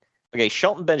like, okay,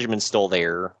 Shelton Benjamin's still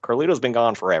there. Carlito's been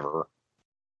gone forever.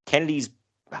 Kennedy's,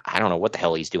 I don't know what the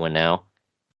hell he's doing now.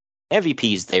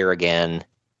 MVP's there again.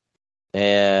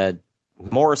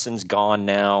 Morrison's gone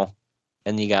now.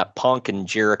 And you got Punk and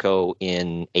Jericho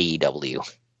in AEW.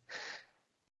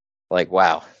 Like,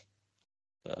 wow.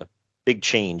 Big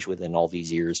change within all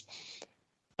these years.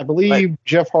 I believe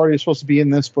Jeff Hardy is supposed to be in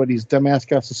this, but his dumbass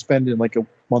got suspended like a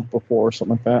month before or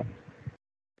something like that.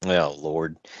 Oh,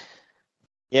 Lord.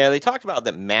 Yeah, they talked about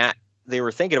that Matt, they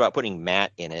were thinking about putting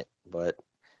Matt in it, but,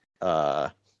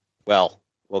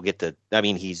 we'll get to,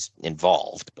 he's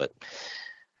involved, but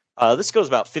this goes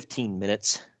about 15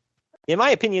 minutes. In my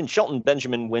opinion, Shelton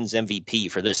Benjamin wins MVP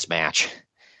for this match.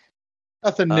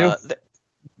 Nothing new.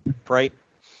 Right?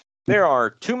 There are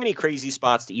too many crazy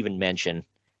spots to even mention.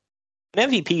 An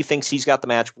MVP thinks he's got the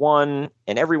match won,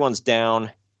 and everyone's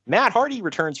down. Matt Hardy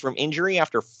returns from injury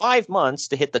after 5 months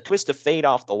to hit the twist of fate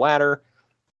off the ladder.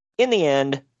 In the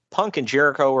end, Punk and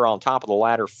Jericho are on top of the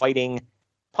ladder fighting.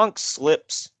 Punk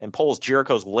slips and pulls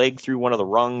Jericho's leg through one of the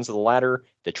rungs of the ladder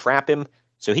to trap him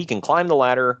so he can climb the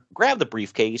ladder, grab the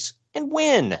briefcase, and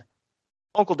win.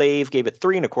 Uncle Dave gave it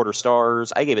 3.25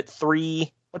 stars. I gave it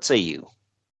 3. What say you?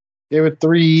 Gave it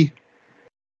 3.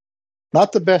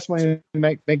 Not the best Money in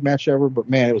the Bank match ever, but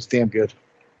man, it was damn good.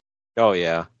 Oh,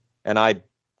 yeah. And I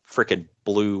frickin'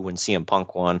 blew when CM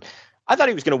Punk won. I thought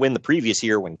he was going to win the previous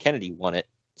year when Kennedy won it.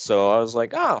 So I was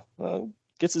like,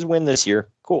 gets his win this year.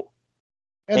 Cool.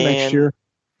 And next year.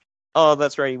 Oh,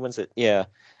 that's right. He wins it. Yeah.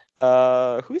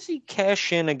 Who's he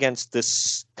cash in against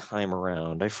this time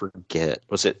around? I forget.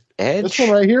 Was it Edge? This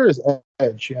one right here is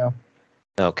Edge, yeah.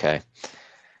 Okay.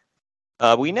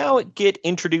 We now get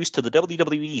introduced to the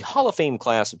WWE Hall of Fame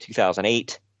class of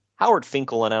 2008. Howard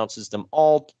Finkel announces them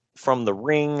all from the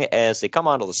ring as they come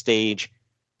onto the stage.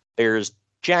 There's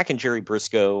Jack and Jerry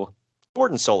Briscoe,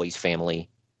 Gordon Sully's family,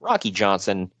 Rocky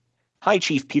Johnson, High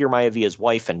Chief Peter Maiavia's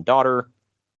wife and daughter,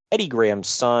 Eddie Graham's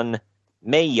son,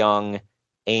 Mae Young,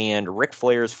 and Ric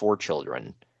Flair's 4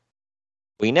 children.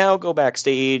 We now go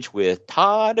backstage with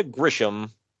Todd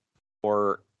Grisham,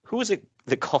 or who is it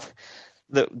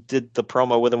that did the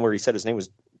promo with him where he said his name was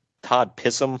Todd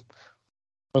Pissum?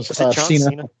 Was it John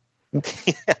Cena?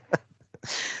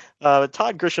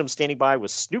 Todd Grisham standing by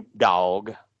with Snoop Dogg,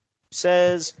 who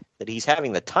says that he's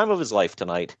having the time of his life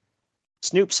tonight.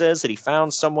 Snoop says that he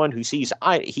found someone who he sees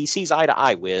eye to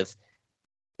eye with.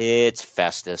 It's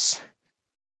Festus.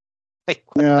 Like,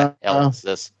 what the hell is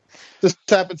this? This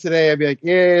happened today. I'd be like,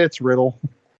 yeah, it's Riddle.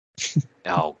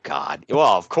 Oh, God.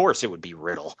 Well, of course it would be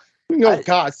Riddle. Oh,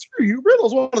 God. Screw you.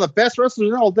 Riddle's one of the best wrestlers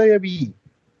in all WWE.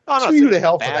 Screw you to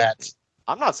hell for that.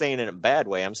 I'm not saying it in a bad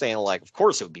way. I'm saying, like, of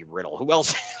course it would be Riddle. Who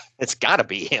else? It's got to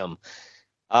be him.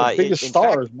 The biggest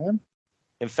stars, man.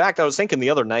 In fact, I was thinking the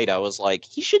other night, I was like,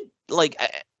 he should, like,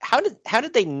 how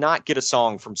did they not get a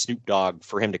song from Snoop Dogg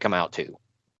for him to come out to?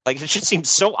 Like, it just seems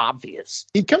so obvious.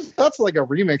 He comes out to like a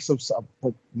remix of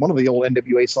like one of the old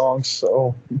NWA songs.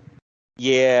 So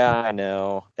yeah, I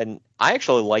know. And I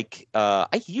actually like.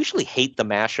 I usually hate the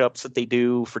mashups that they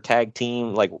do for tag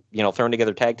team, like throwing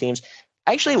together tag teams.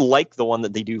 I actually like the one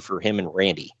that they do for him and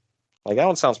Randy. Like that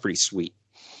one sounds pretty sweet.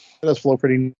 It does flow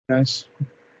pretty nice.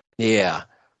 Yeah,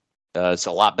 it's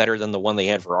a lot better than the one they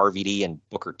had for RVD and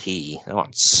Booker T. That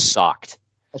one sucked.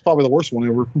 That's probably the worst one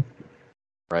ever.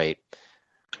 Right.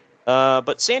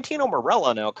 But Santino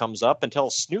Marella now comes up and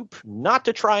tells Snoop not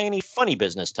to try any funny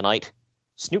business tonight.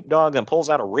 Snoop Dogg then pulls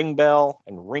out a ring bell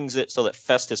and rings it so that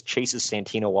Festus chases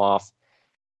Santino off.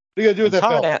 What are you going to do with that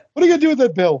bell? What are you going to do with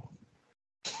that bell?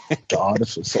 God,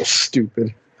 this is so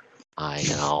stupid. I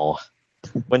know.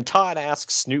 When Todd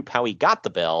asks Snoop how he got the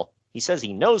bell, he says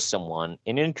he knows someone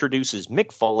and introduces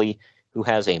Mick Foley, who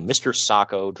has a Mr.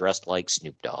 Socko dressed like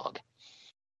Snoop Dogg.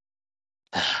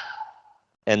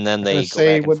 And then they go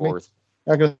back and forth.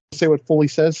 I'm going to say what Foley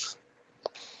says.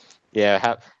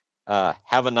 Yeah,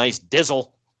 have a nice dizzle.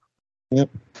 Yep.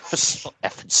 So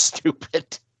effing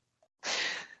stupid.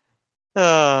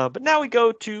 But now we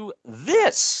go to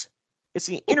this. It's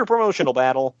the interpromotional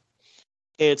battle.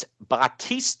 It's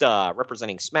Batista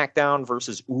representing SmackDown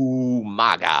versus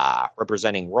Umaga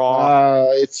representing Raw.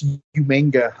 It's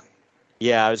Umaga.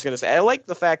 Yeah, I was going to say, I like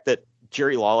the fact that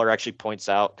Jerry Lawler actually points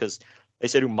out, because they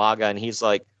said Umaga, and he's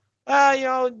like,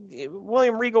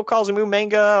 William Regal calls him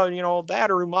Umaga,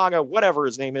 that or Umaga, whatever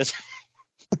his name is.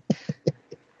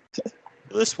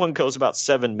 This one goes about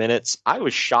 7 minutes. I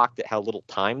was shocked at how little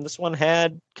time this one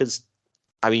had, because,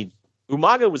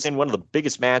 Umaga was in one of the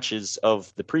biggest matches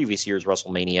of the previous year's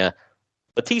WrestleMania.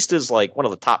 Batista's like one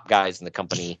of the top guys in the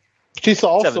company. Batista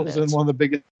also was in one of the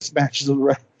biggest matches of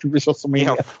the previous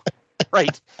WrestleMania. Yeah,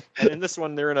 right. And in this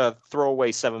one, they're in a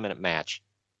throwaway 7-minute match.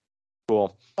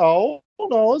 Cool. Oh,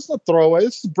 no, it's not throwaway.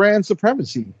 It's brand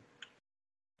supremacy.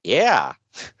 Yeah.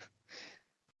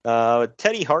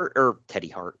 Teddy Hart.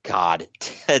 God.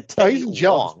 Teddy he's in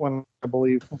jail one, I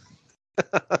believe.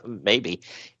 Maybe.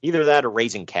 Either that or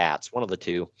Raising Cats. One of the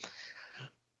two.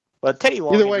 But Teddy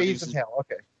Long. Either way, he's in hell.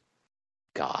 Okay.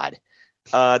 God.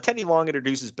 Teddy Long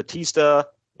introduces Batista,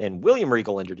 and William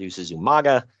Regal introduces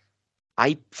Umaga.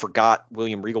 I forgot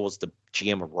William Regal was the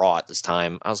GM of Raw at this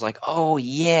time. I was like, oh,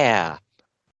 yeah.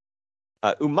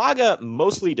 Umaga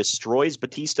mostly destroys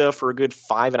Batista for a good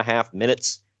 5.5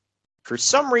 minutes. For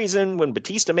some reason, when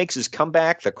Batista makes his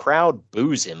comeback, the crowd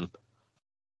boos him.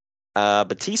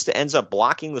 Batista ends up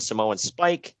blocking the Samoan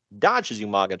spike, dodges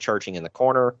Umaga charging in the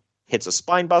corner, hits a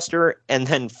spine buster, and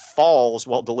then falls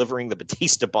while delivering the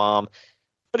Batista bomb.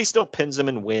 But he still pins him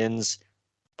and wins.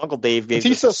 Uncle Dave gave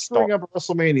Batista screwing up at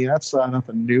WrestleMania. That's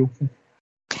nothing new.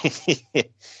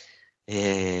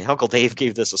 Yeah, Uncle Dave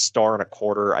gave this a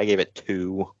 1.25. I gave it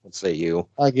 2. Let's say you.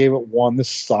 I gave it 1. This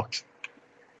sucked.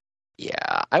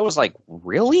 Yeah, I was like,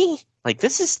 really? Like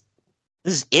this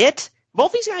is it?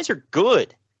 Both these guys are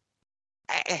good.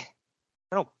 I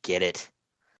don't get it.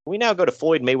 We now go to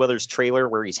Floyd Mayweather's trailer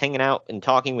where he's hanging out and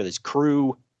talking with his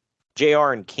crew.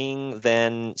 JR and King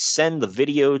then send the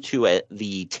video to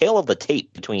the tail of the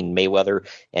tape between Mayweather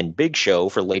and Big Show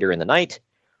for later in the night.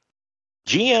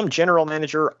 GM General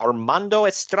Manager Armando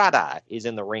Estrada is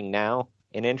in the ring now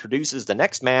and introduces the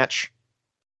next match.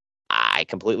 I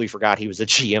completely forgot he was the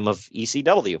GM of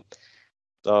ECW.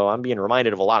 So I'm being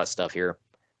reminded of a lot of stuff here.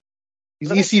 He's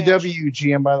ECW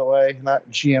GM, by the way, not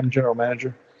GM General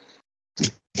Manager.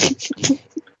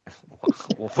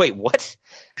 Wait, what?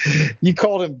 You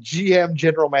called him GM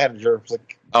General Manager. It's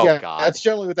like, oh, yeah, God. That's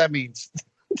generally what that means.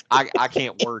 I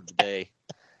can't word today.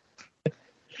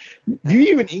 Do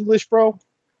you even English, bro?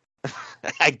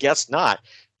 I guess not.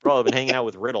 Bro, I've been hanging out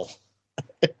with Riddle.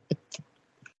 I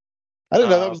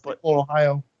didn't know that was people in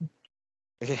Ohio.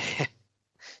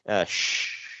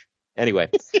 Shh. Anyway.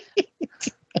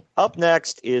 Up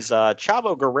next is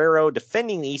Chavo Guerrero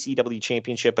defending the ECW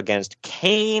Championship against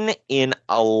Kane in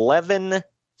 11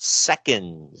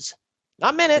 seconds.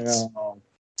 Not minutes. Yeah.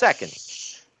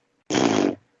 Seconds.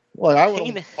 Well, I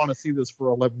would want to see this for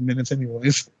 11 minutes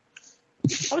anyways.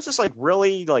 I was just like,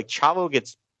 really? Like, Chavo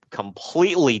gets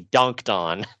completely dunked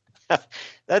on.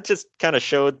 That just kind of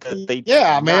showed that they...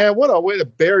 Yeah, man. What a way to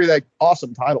bury that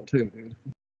awesome title, too, dude.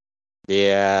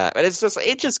 Yeah, but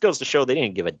it just goes to show they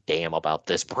didn't give a damn about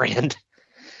this brand.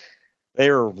 They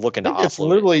were looking to offload. It's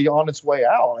literally on its way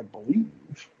out, I believe.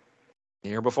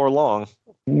 Here before long.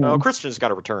 Christian's got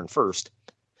to return first.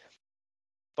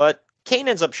 But Kane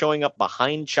ends up showing up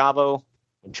behind Chavo.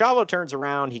 When Chavo turns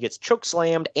around, he gets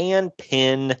chokeslammed and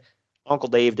pinned. Uncle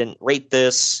Dave didn't rate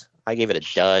this. I gave it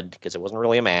a dud because it wasn't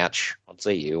really a match. What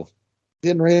say you?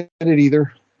 Didn't rate it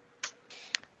either.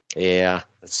 Yeah,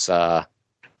 it's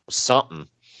something.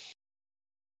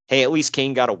 Hey, at least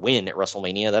Kane got a win at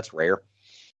WrestleMania. That's rare.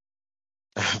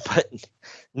 But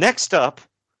next up,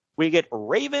 we get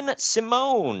Raven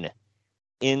Simone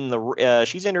in the.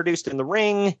 She's introduced in the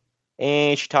ring,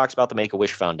 and she talks about the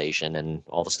Make-A-Wish Foundation and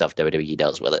all the stuff WWE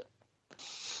does with it.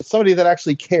 It's somebody that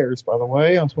actually cares, by the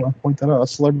way. I just want to point that out. A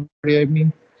celebrity, I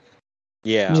mean.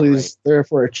 Yeah, usually right. is there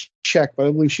for a check, but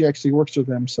I believe she actually works with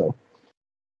them. So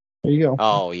there you go.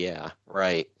 Oh yeah,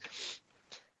 right.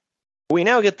 We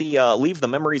now get the Leave the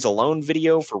Memories Alone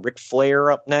video for Ric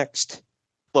Flair up next.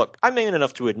 Look, I'm man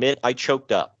enough to admit I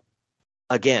choked up.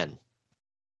 Again.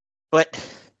 But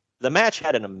the match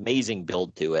had an amazing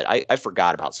build to it. I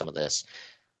forgot about some of this.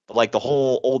 But like the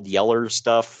whole Old Yeller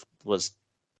stuff was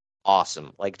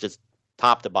awesome. Like just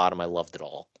top to bottom, I loved it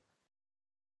all.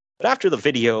 But after the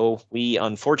video, we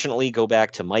unfortunately go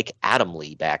back to Mike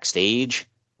Adamle backstage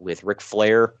with Ric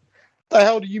Flair. What the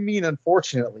hell do you mean,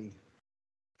 unfortunately?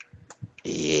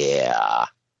 Yeah.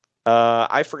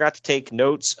 I forgot to take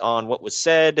notes on what was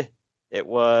said. It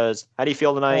was, how do you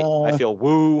feel tonight? I feel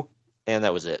woo. And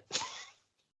that was it.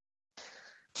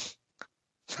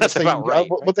 That's about right.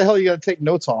 What the hell are you going to take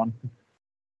notes on?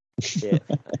 Yeah.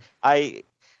 I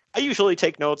usually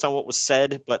take notes on what was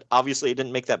said, but obviously it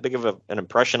didn't make that big of an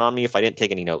impression on me if I didn't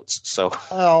take any notes. So,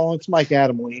 well, it's Mike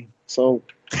Adamle. So,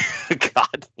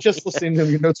 God, just listening to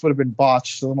your notes would have been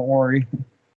botched. So don't worry.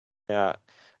 Yeah,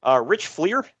 Ric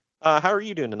Flair, how are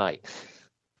you doing tonight?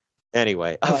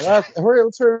 Anyway,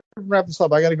 let's wrap this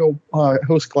up. I got to go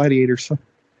host Gladiators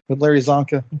with Larry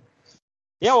Zonka.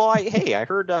 Yeah, well, I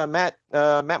heard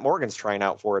Matt Morgan's trying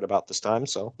out for it about this time,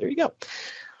 so there you go.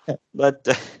 Yeah. But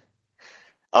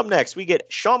up next, we get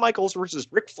Shawn Michaels versus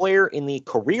Ric Flair in the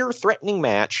career-threatening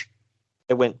match.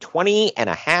 It went 20 and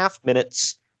a half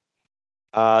minutes.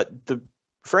 For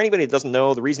anybody that doesn't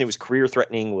know, the reason it was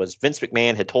career-threatening was Vince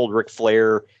McMahon had told Ric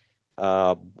Flair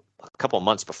a couple of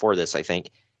months before this, I think,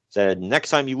 said,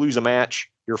 next time you lose a match,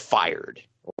 you're fired,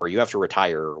 or you have to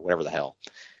retire, or whatever the hell.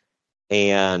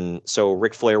 And so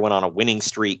Ric Flair went on a winning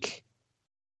streak,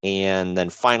 and then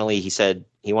finally he said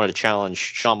he wanted to challenge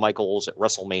Shawn Michaels at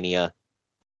WrestleMania,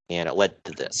 and it led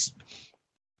to this.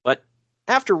 But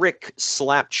after Ric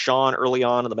slapped Shawn early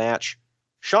on in the match,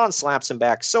 Shawn slaps him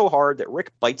back so hard that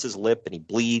Ric bites his lip and he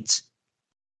bleeds.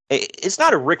 It's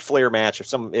not a Ric Flair match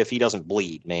if he doesn't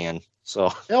bleed, man.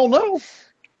 So hell no.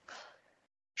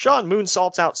 Shawn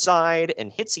moonsaults outside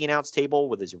and hits the announce table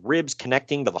with his ribs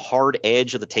connecting to the hard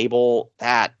edge of the table.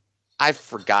 That I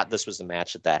forgot this was the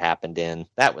match that happened in.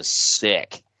 That was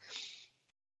sick.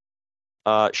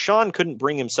 Shawn couldn't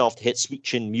bring himself to hit Sweet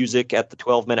Chin Music at the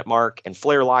 12-minute mark, and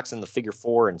Flair locks in the figure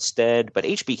 4 instead, but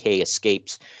HBK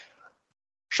escapes.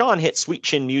 Shawn hit Sweet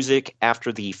Chin Music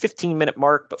after the 15-minute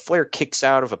mark, but Flair kicks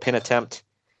out of a pin attempt.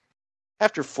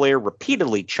 After Flair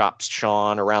repeatedly chops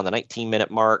Shawn around the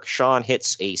 19-minute mark, Shawn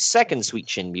hits a second Sweet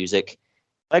Chin Music.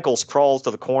 Michaels crawls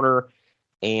to the corner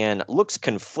and looks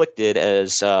conflicted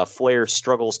as Flair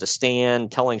struggles to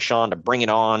stand, telling Shawn to bring it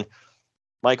on.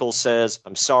 Michaels says,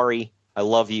 I'm sorry, I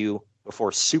love you,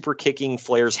 before super kicking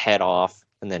Flair's head off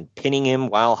and then pinning him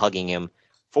while hugging him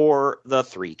for the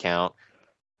 3 count.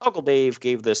 Uncle Dave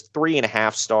gave this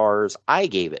 3.5 stars. I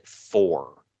gave it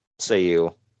 4. Say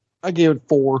you. I gave it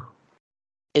 4.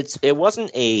 It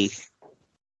wasn't a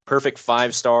perfect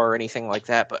 5-star or anything like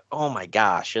that, but oh my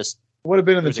gosh, just it would have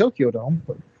been in the Tokyo Dome.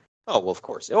 But... Oh well, of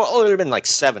course. Well, it would have been like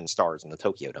 7 stars in the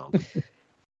Tokyo Dome.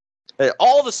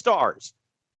 All the stars,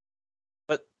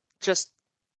 but just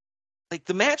like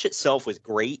the match itself was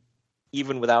great,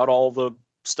 even without all the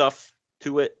stuff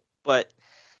to it. But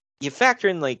you factor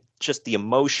in like just the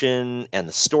emotion and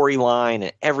the storyline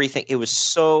and everything. It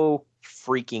was so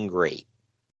freaking great.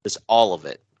 Just all of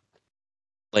it.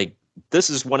 Like, this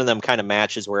is one of them kind of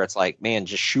matches where it's like, man,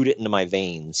 just shoot it into my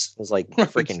veins. It was like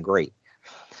freaking great.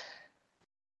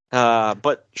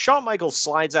 But Shawn Michaels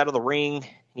slides out of the ring.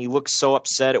 He looks so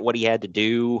upset at what he had to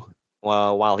do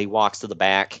while he walks to the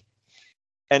back.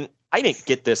 And I didn't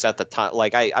get this at the time.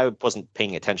 Like, I wasn't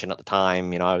paying attention at the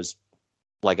time. You know, I was,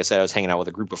 like I said, I was hanging out with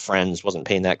a group of friends, wasn't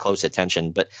paying that close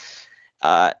attention. But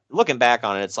looking back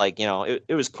on it, it's like, you know,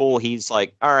 it was cool. He's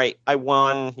like, all right, I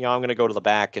won. You know, I'm going to go to the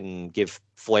back and give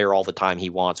Flair all the time he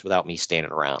wants without me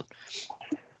standing around.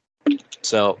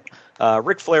 So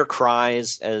Ric Flair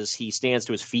cries as he stands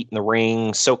to his feet in the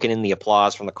ring, soaking in the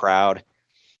applause from the crowd.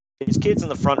 His kids in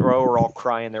the front row are all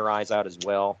crying their eyes out as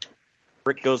well.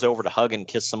 Rick goes over to hug and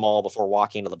kiss them all before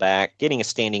walking to the back, getting a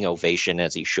standing ovation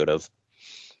as he should have.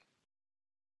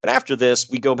 But after this,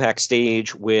 we go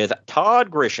backstage with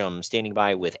Todd Grisham standing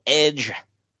by with Edge.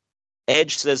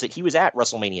 Edge says that he was at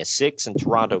WrestleMania VI in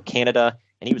Toronto, Canada,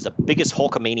 and he was the biggest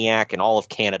Hulkamaniac in all of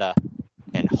Canada,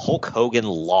 and Hulk Hogan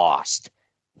lost.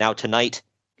 Now tonight,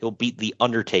 he'll beat The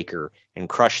Undertaker and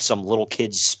crush some little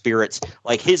kid's spirits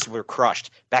like his were crushed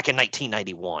back in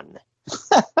 1991.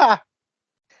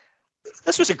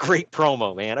 This was a great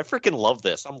promo, man. I freaking love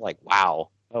this. I'm like, wow,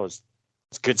 that's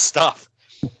good stuff.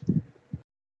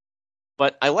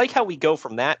 But I like how we go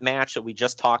from that match that we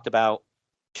just talked about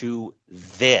to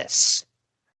this.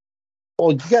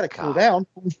 Well, you got to cool down.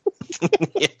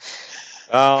 Yeah.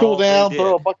 Cool down,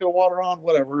 throw a bucket of water on,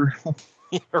 whatever.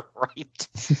 You're right.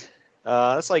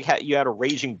 It's like you had a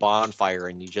raging bonfire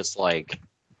and you just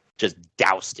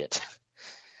doused it.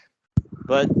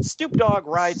 But Snoop Dogg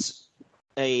rides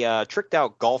a tricked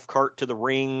out golf cart to the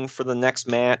ring for the next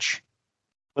match.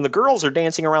 When the girls are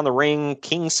dancing around the ring,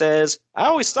 King says, "I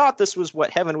always thought this was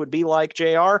what heaven would be like,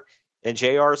 JR." And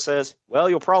JR says, "Well,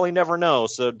 you'll probably never know,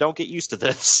 so don't get used to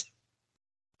this."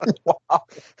 Wow.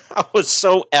 I was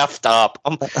so effed up.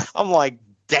 I'm like,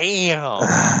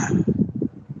 damn.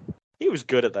 He was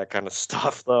good at that kind of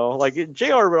stuff, though. Like,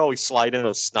 JR would always slide in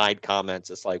those snide comments.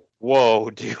 It's like, whoa,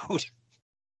 dude.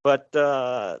 But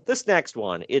this next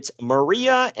one, it's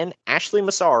Maria and Ashley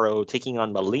Massaro taking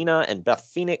on Melina and Beth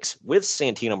Phoenix with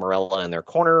Santino Marella in their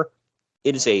corner.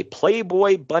 It is a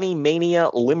Playboy Bunny Mania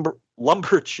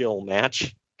Lumberchill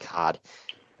match. God.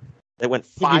 They went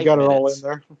 5 minutes. You got it all in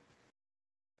there.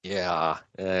 Yeah,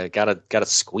 gotta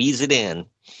squeeze it in.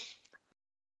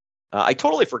 I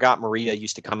totally forgot Maria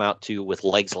used to come out too with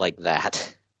legs like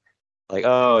that. Like,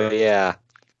 oh yeah.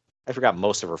 I forgot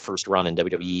most of her first run in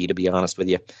WWE, to be honest with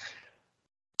you.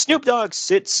 Snoop Dogg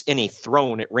sits in a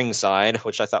throne at ringside,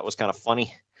 which I thought was kind of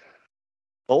funny.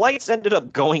 The lights ended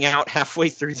up going out halfway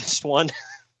through this one.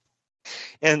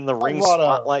 And the ring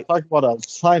spotlight. Talk about a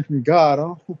sign from God,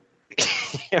 huh?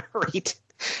 Yeah, right.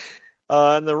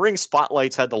 And the ring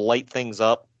spotlights had to light things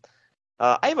up.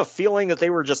 I have a feeling that they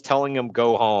were just telling him,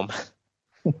 go home.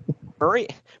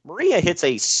 Maria hits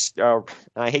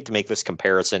I hate to make this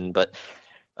comparison, but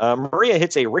Maria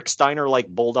hits a Rick Steiner-like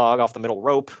bulldog off the middle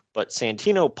rope, but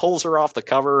Santino pulls her off the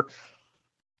cover.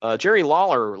 Jerry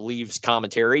Lawler leaves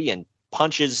commentary and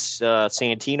punches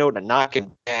Santino to knock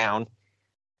him down.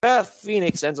 Beth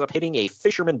Phoenix ends up hitting a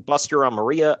Fisherman Buster on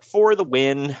Maria for the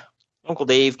win. Uncle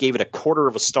Dave gave it a 1/4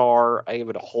 of a star. I gave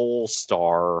it a whole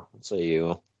star. What say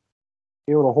you?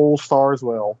 Gave it a whole star as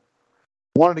well.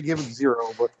 Wanted to give it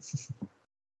 0, but...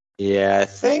 Yeah, I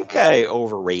think I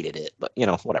overrated it, but,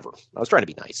 whatever. I was trying to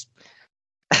be nice.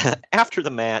 After the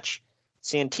match,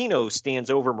 Santino stands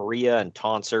over Maria and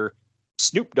taunts her.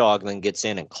 Snoop Dogg then gets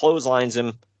in and clotheslines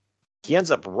him. He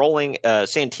ends up rolling,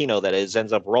 Santino, that is,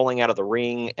 ends up rolling out of the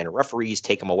ring, and referees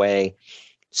take him away.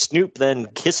 Snoop then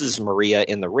kisses Maria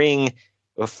in the ring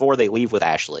before they leave with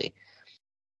Ashley.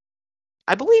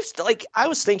 I believe, I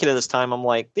was thinking at this time, I'm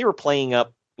like, they were playing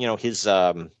up, his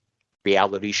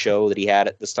reality show that he had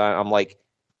at this time. I'm like,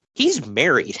 he's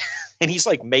married, and he's,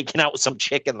 making out with some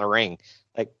chick in the ring.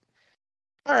 Like,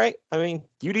 all right, I mean,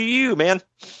 you do you, man.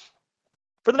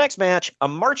 For the next match, a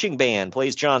marching band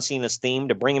plays John Cena's theme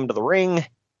to bring him to the ring.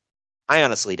 I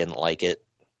honestly didn't like it.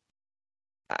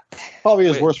 Probably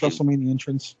his worst WrestleMania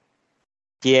entrance.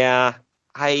 Yeah,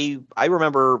 I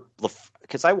remember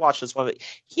because I watched this one.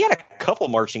 He had a couple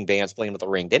marching bands playing with the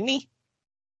ring, didn't he?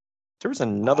 There was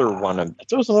another one.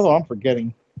 There was another one I'm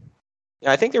forgetting.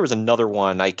 Yeah, I think there was another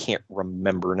one. I can't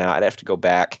remember now. I'd have to go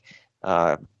back.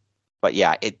 But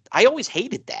yeah, I always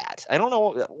hated that. I don't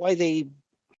know why they.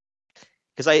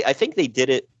 Because I think they did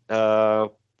it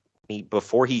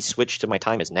before he switched to My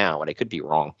Time Is Now, and I could be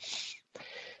wrong.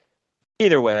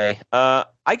 Either way, I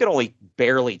could only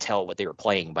barely tell what they were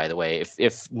playing, by the way.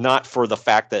 If not for the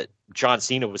fact that John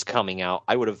Cena was coming out,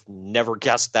 I would have never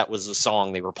guessed that was the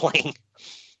song they were playing.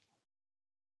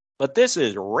 But this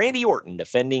is Randy Orton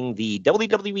defending the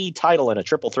WWE title in a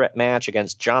triple threat match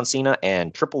against John Cena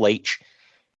and Triple H.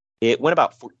 It went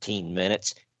about 14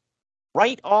 minutes.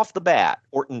 Right off the bat,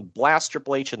 Orton blasts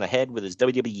Triple H in the head with his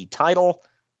WWE title.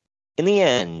 In the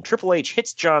end, Triple H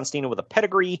hits John Cena with a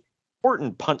pedigree.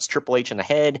 Orton punts Triple H in the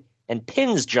head and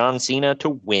pins John Cena to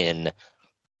win.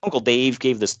 Uncle Dave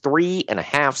gave this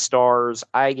 3.5 stars.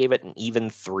 I gave it an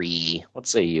even 3. What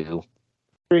say you?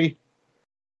 3. It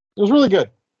was really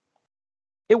good.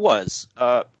 It was.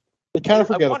 It kind of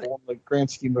forgettable in the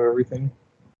grand scheme of everything.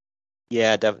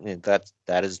 Yeah, definitely.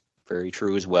 That is very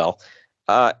true as well.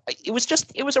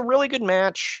 It was a really good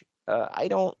match. I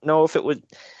don't know if it would.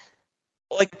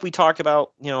 like we talked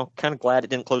about, kind of glad it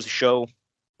didn't close the show. It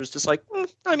was just like,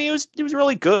 I mean, it was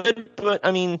really good, but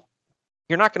I mean,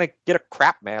 you're not going to get a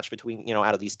crap match between,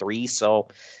 out of these three, so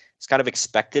it's kind of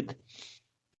expected.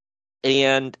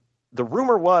 And the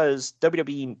rumor was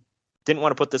WWE didn't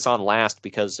want to put this on last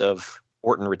because of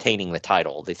Orton retaining the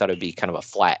title. They thought it would be kind of a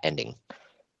flat ending,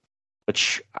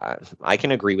 which I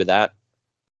can agree with that.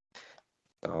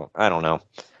 So, I don't know.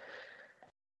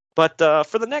 But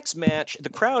for the next match, the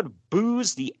crowd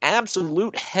boos the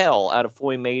absolute hell out of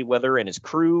Floyd Mayweather and his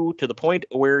crew to the point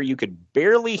where you could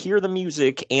barely hear the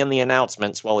music and the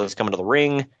announcements while he was coming to the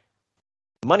ring.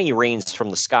 Money rains from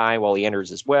the sky while he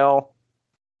enters as well.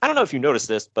 I don't know if you noticed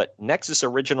this, but Nexus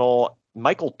original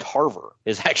Michael Tarver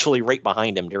is actually right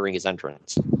behind him during his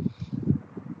entrance.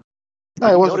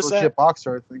 No, it wasn't a legit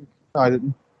boxer, I think. No, I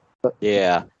didn't. But.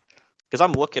 Yeah. Because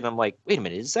I'm looking, I'm like, wait a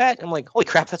minute, is that? I'm like, holy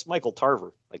crap, that's Michael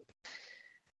Tarver. Like,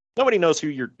 nobody knows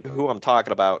who I'm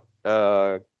talking about.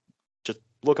 Just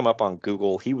look him up on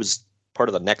Google. He was part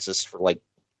of the Nexus for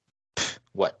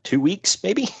 2 weeks,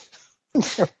 maybe?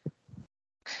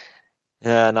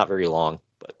 Not very long.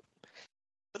 But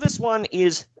this one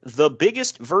is the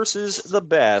biggest versus the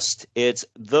best. It's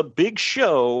The Big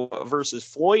Show versus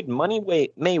Floyd Money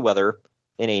Mayweather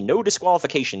in a no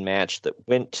disqualification match that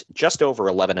went just over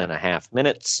 11 and a half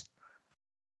minutes.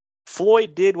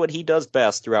 Floyd did what he does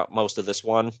best throughout most of this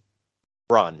one,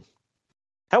 run.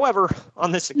 However,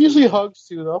 on this occasion... Usually hugs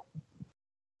too, though.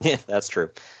 Yeah, that's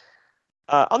true.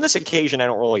 On this occasion, I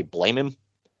don't really blame him.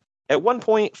 At one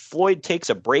point, Floyd takes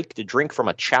a break to drink from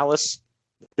a chalice.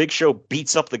 Big Show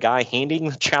beats up the guy handing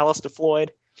the chalice to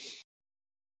Floyd.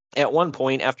 At one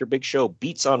point, after Big Show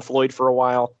beats on Floyd for a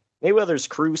while, Mayweather's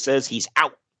crew says he's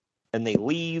out, and they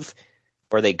leave,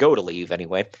 or they go to leave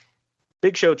anyway.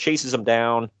 Big Show chases him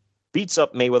down, beats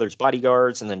up Mayweather's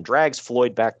bodyguards, and then drags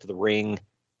Floyd back to the ring.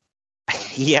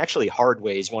 He actually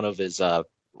hardways one of his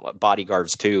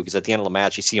bodyguards, too, because at the end of the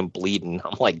match, you see him bleeding.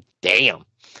 I'm like, damn.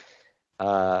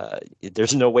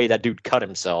 There's no way that dude cut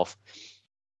himself.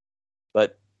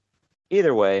 But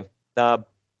either way,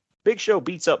 Big Show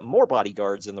beats up more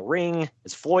bodyguards in the ring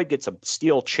as Floyd gets a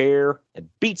steel chair and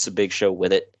beats the Big Show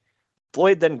with it.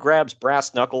 Floyd then grabs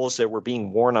brass knuckles that were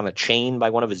being worn on a chain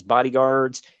by one of his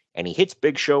bodyguards, and he hits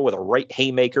Big Show with a right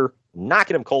haymaker,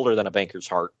 knocking him colder than a banker's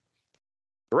heart.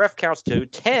 The ref counts to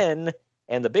 10,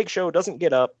 and the Big Show doesn't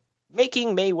get up,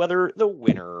 making Mayweather the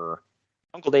winner.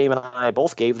 Uncle Dave and I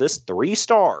both gave this 3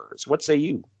 stars. What say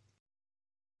you?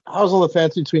 I was on the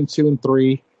fence between 2 and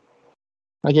 3.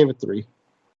 I gave it 3.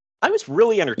 I was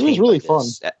really entertained. It was really fun.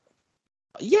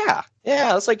 Yeah.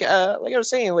 It's like I was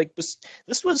saying, this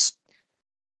was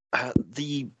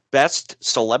the best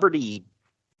celebrity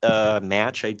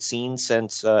match I'd seen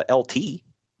since LT.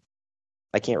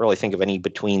 I can't really think of any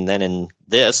between then and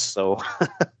this, so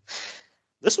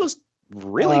this was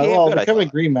really damn good. The Kevin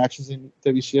Green matches in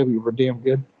WCW were damn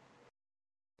good.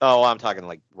 Oh, I'm talking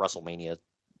like WrestleMania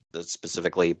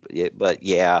specifically, but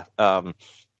yeah,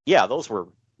 those were.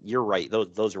 You're right.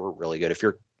 Those were really good if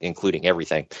you're including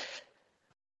everything.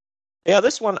 Yeah,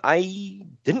 this one, I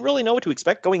didn't really know what to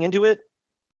expect going into it.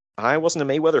 I wasn't a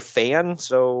Mayweather fan,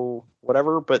 so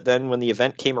whatever. But then when the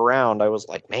event came around, I was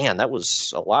like, man, that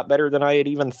was a lot better than I had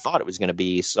even thought it was going to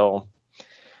be. So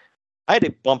I had to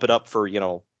bump it up for,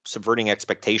 subverting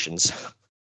expectations.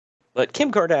 But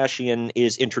Kim Kardashian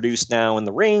is introduced now in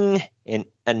the ring and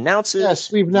announces...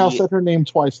 Yes, we've now said her name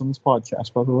twice on this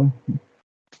podcast, by the way.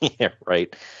 Yeah,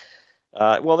 right.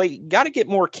 Well, they got to get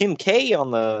more Kim K on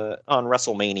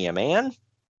WrestleMania, man.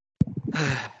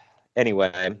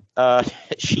 Anyway,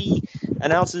 she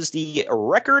announces the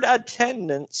record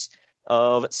attendance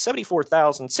of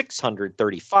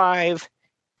 74,635.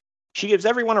 She gives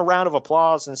everyone a round of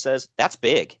applause and says, "That's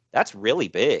big. That's really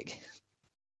big."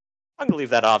 I'm gonna leave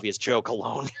that obvious joke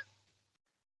alone.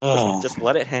 Just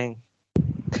let it hang.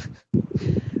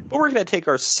 But we're going to take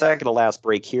our second to last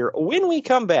break here. When we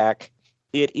come back,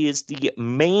 it is the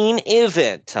main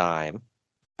event time.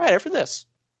 Right after this.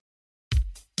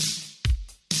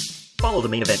 Follow the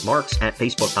Main Event Marks at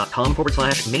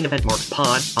Facebook.com/Main Event Marks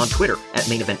Pod, on Twitter at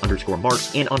Main Event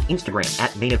 _Marks, and on Instagram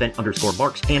at Main Event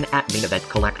 _Marks and at Main Event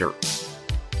Collector.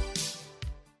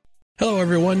 Hello,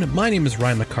 everyone. My name is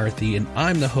Ryan McCarthy, and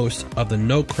I'm the host of the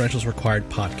No Credentials Required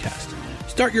podcast.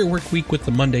 Start your work week with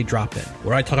the Monday Drop-In,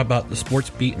 where I talk about the sports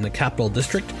beat in the Capital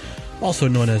District, also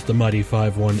known as the Mighty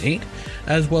 518,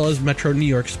 as well as Metro New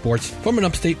York sports from an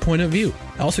upstate point of view.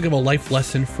 I also give a life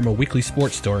lesson from a weekly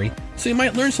sports story, so you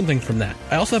might learn something from that.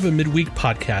 I also have a midweek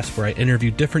podcast where I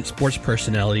interview different sports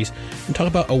personalities and talk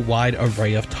about a wide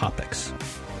array of topics.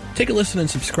 Take a listen and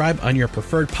subscribe on your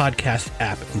preferred podcast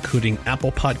app, including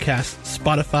Apple Podcasts,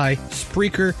 Spotify,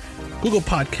 Spreaker, Google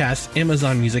Podcasts,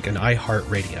 Amazon Music, and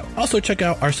iHeartRadio. Also check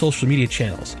out our social media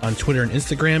channels on Twitter and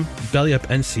Instagram,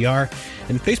 BellyUpNCR,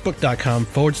 and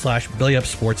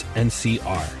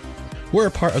Facebook.com/BellyUpSportsNCR. We're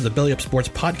a part of the Belly Up Sports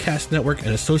Podcast Network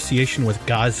in association with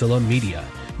Godzilla Media.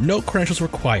 No credentials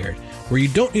required, where you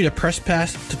don't need a press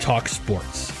pass to talk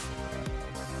sports.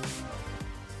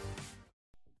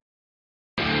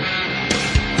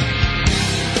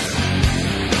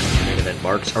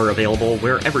 Marks are available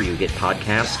wherever you get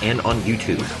podcasts and on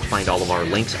YouTube. Find all of our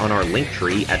links on our link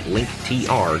tree at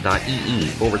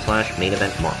linktr.ee/main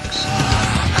event marks.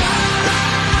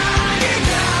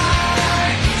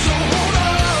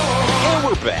 And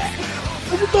we're back.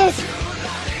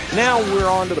 Now we're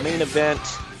on to the main event.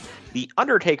 The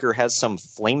Undertaker has some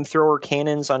flamethrower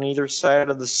cannons on either side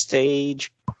of the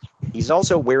stage. He's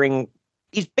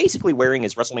basically wearing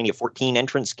his WrestleMania 14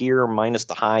 entrance gear minus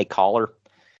the high collar.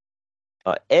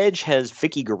 Edge has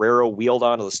Vicky Guerrero wheeled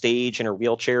onto the stage in her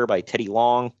wheelchair by Teddy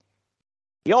Long.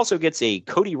 He also gets a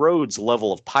Cody Rhodes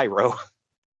level of pyro.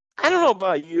 I don't know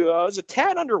about you. I was a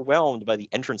tad underwhelmed by the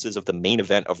entrances of the main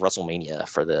event of WrestleMania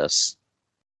for this.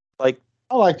 I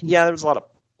liked them. Yeah, there was a lot of...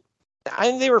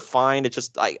 they were fine. It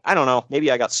just, I don't know.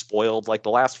 Maybe I got spoiled. The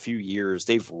last few years,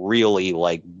 they've really,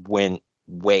 went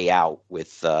way out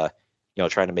with,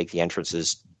 trying to make the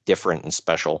entrances different and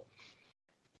special.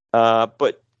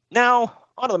 But... now,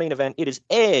 on to the main event. It is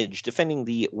Edge defending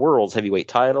the World's Heavyweight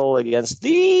title against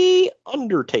The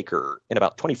Undertaker in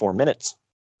about 24 minutes.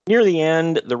 Near the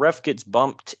end, the ref gets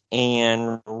bumped,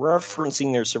 and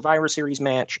referencing their Survivor Series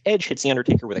match, Edge hits The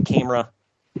Undertaker with a camera.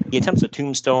 He attempts a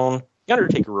tombstone. The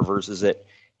Undertaker reverses it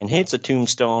and hits a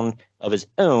tombstone of his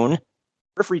own.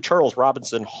 Referee Charles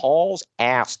Robinson hauls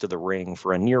ass to the ring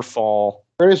for a near fall.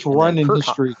 Greatest run in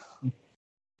history.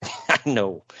 I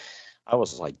know. I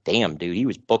was like, damn, dude, he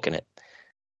was booking it.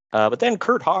 But then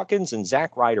Kurt Hawkins and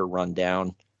Zack Ryder run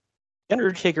down.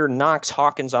 Undertaker knocks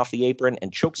Hawkins off the apron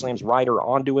and chokeslams Ryder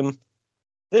onto him.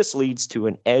 This leads to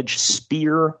an Edge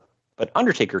spear, but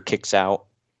Undertaker kicks out.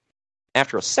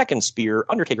 After a second spear,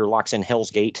 Undertaker locks in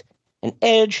Hell's Gate, and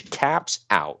Edge taps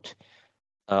out.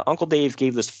 Uncle Dave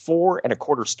gave this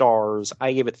 4.25 stars.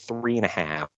 I gave it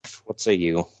 3.5. What say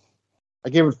you? I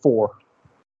gave it 4.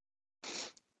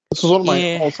 This was one of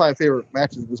my all-time favorite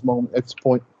matches at this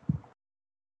point.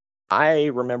 I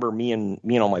remember me and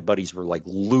all my buddies were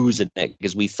losing it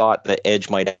because we thought that Edge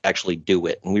might actually do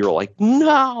it, and we were like,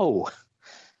 no.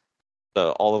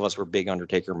 So all of us were big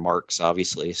Undertaker marks,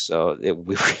 obviously. So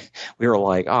we were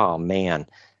like, oh man.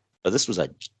 But this was a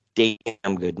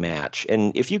damn good match,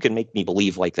 and if you can make me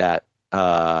believe like that,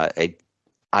 I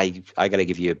gotta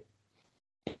give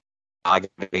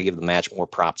the match more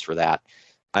props for that.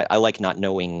 I like not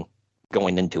knowing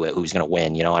going into it who's going to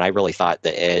win, and I really thought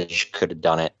the Edge could have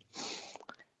done it.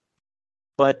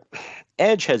 But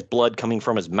Edge has blood coming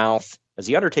from his mouth as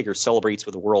the Undertaker celebrates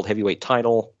with the World Heavyweight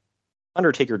title.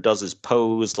 Undertaker does his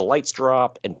pose, the lights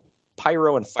drop, and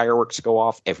pyro and fireworks go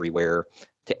off everywhere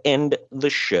to end the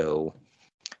show.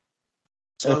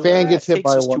 So a fan gets hit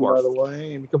by one, by the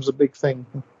way, and becomes a big thing.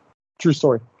 True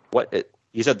story. What?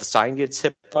 You said the sign gets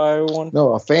hit by one?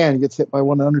 No, a fan gets hit by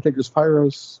one of Undertaker's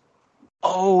pyros.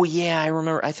 Oh, yeah, I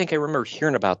remember. I think I remember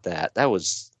hearing about that.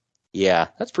 That's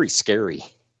pretty scary.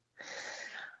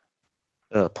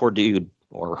 Poor dude,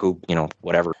 or who,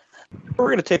 whatever. We're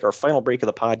going to take our final break of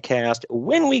the podcast.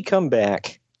 When we come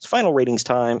back, it's final ratings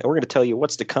time, and we're going to tell you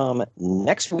what's to come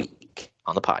next week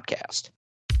on the podcast.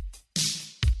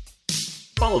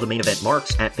 Follow the Main Event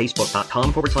Marks at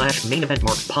Facebook.com/Main Event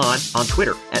Marks Pod, on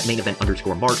Twitter at Main Event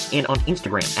 _Marks, and on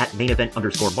Instagram at Main Event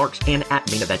 _Marks and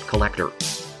at Main Event Collector.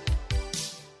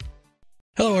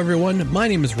 Hello, everyone. My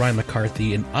name is Ryan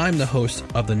McCarthy, and I'm the host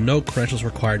of the No Credentials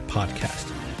Required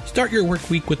podcast. Start your work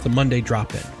week with the Monday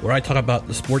Drop-In, where I talk about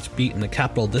the sports beat in the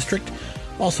Capital District,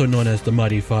 also known as the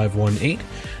Mighty 518,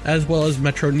 as well as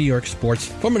Metro New York sports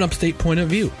from an upstate point of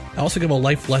view. I also give a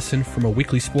life lesson from a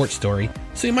weekly sports story,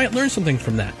 so you might learn something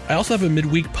from that. I also have a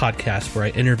midweek podcast where I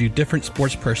interview different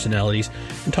sports personalities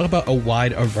and talk about a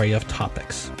wide array of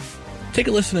topics. Take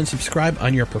a listen and subscribe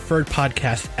on your preferred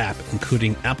podcast app,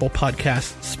 including Apple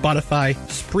Podcasts, Spotify,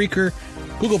 Spreaker,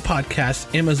 Google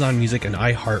Podcasts, Amazon Music, and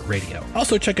iHeartRadio.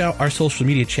 Also check out our social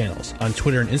media channels on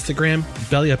Twitter and Instagram,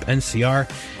 BellyUpNCR,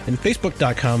 and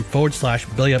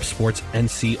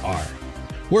Facebook.com/BellyUpSportsNCR.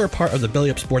 We're a part of the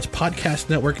Belly Up Sports Podcast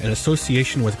Network in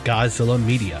association with Godzilla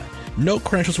Media. No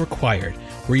credentials required,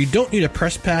 where you don't need a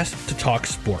press pass to talk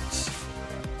sports.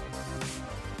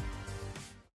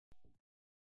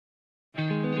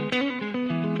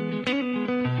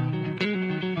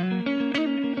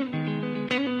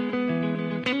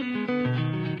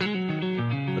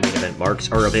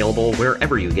 Marks are available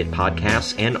wherever you get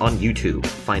podcasts and on YouTube.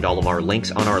 Find all of our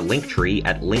links on our link tree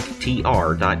at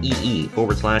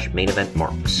linktr.ee/main event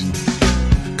marks.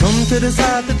 Come to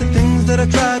decide that the things that I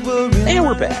tried were real. And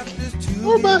we're back.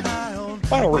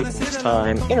 Final rating this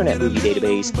time. Internet Movie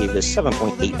Database gave this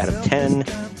 7.8 out of 10.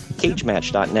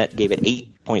 CageMatch.net gave it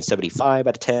 8.75 out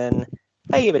of 10.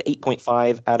 I gave it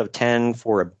 8.5 out of 10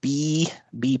 for a B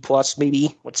plus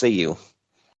maybe. What say you?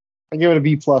 I give it a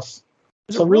B plus.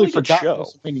 It's a really good show.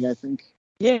 I think.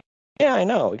 Yeah, I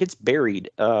know. It gets buried.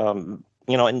 And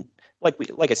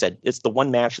like I said, it's the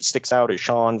one match that sticks out is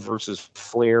Shawn versus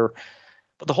Flair.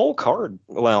 But the whole card,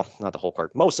 well, not the whole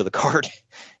card, most of the card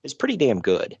is pretty damn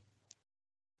good.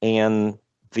 And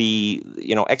the,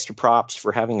 extra props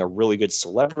for having a really good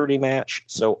celebrity match.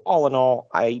 So all in all,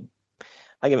 I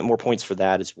give it more points for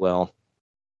that as well.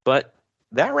 But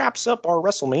that wraps up our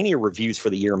WrestleMania reviews for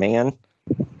the year, man.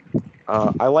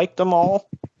 I liked them all.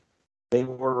 They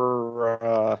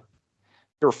were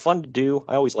fun to do.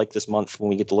 I always like this month when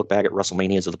we get to look back at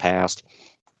WrestleManias of the past.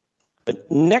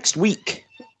 But next week,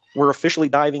 we're officially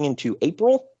diving into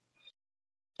April.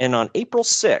 And on April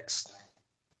 6th,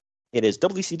 it is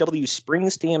WCW Spring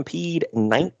Stampede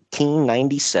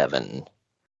 1997.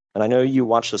 And I know you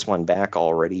watched this one back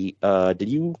already. Did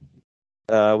you?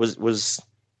 Was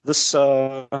this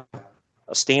a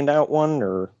standout one?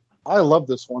 Or I love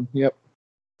this one. Yep.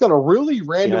 Got a really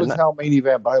random as hell main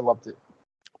event, but I loved it.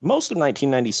 Most of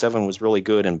 1997 was really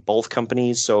good in both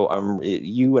companies. So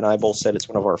you and I both said it's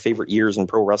one of our favorite years in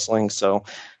pro wrestling. So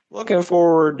looking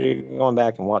forward to going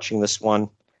back and watching this one.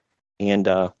 And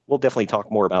we'll definitely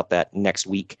talk more about that next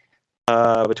week.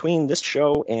 Between this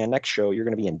show and next show, you're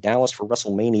going to be in Dallas for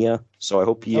WrestleMania. So I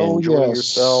hope you enjoy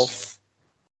yourself.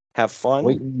 Have fun.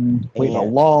 Waiting a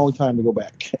long time to go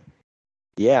back.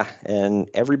 Yeah, and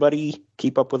everybody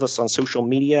keep up with us on social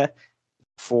media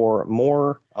for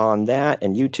more on that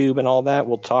and YouTube and all that.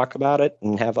 We'll talk about it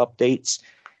and have updates.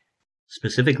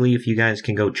 Specifically, if you guys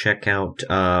can go check out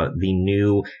the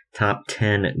new top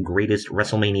 10 greatest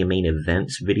WrestleMania main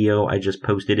events video I just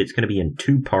posted. It's going to be in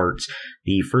 2 parts.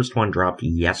 The first one dropped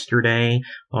yesterday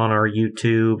on our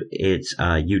YouTube. It's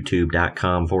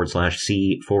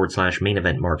youtube.com/C/main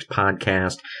event marks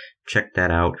podcast. Check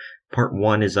that out. Part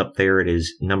 1 is up there. It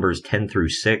is numbers 10 through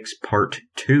 6. Part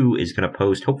 2 is going to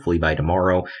post hopefully by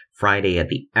tomorrow, Friday at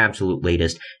the absolute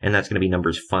latest, and that's going to be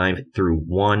numbers 5 through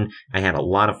 1. I had a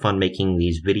lot of fun making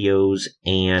these videos,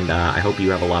 and I hope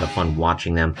you have a lot of fun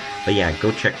watching them. But yeah,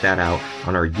 go check that out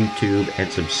on our YouTube and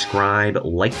subscribe,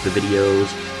 like the videos,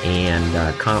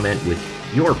 and comment with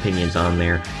your opinions on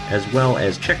there, as well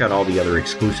as check out all the other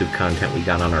exclusive content we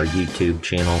got on our YouTube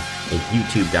channel at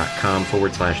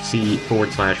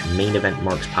youtube.com/C/main event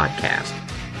marks podcast.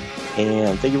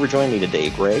 And thank you for joining me today,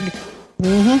 Greg.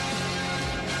 We'll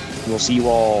see you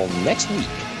all next week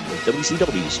with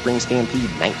WCW Spring Stampede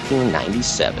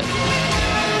 1997.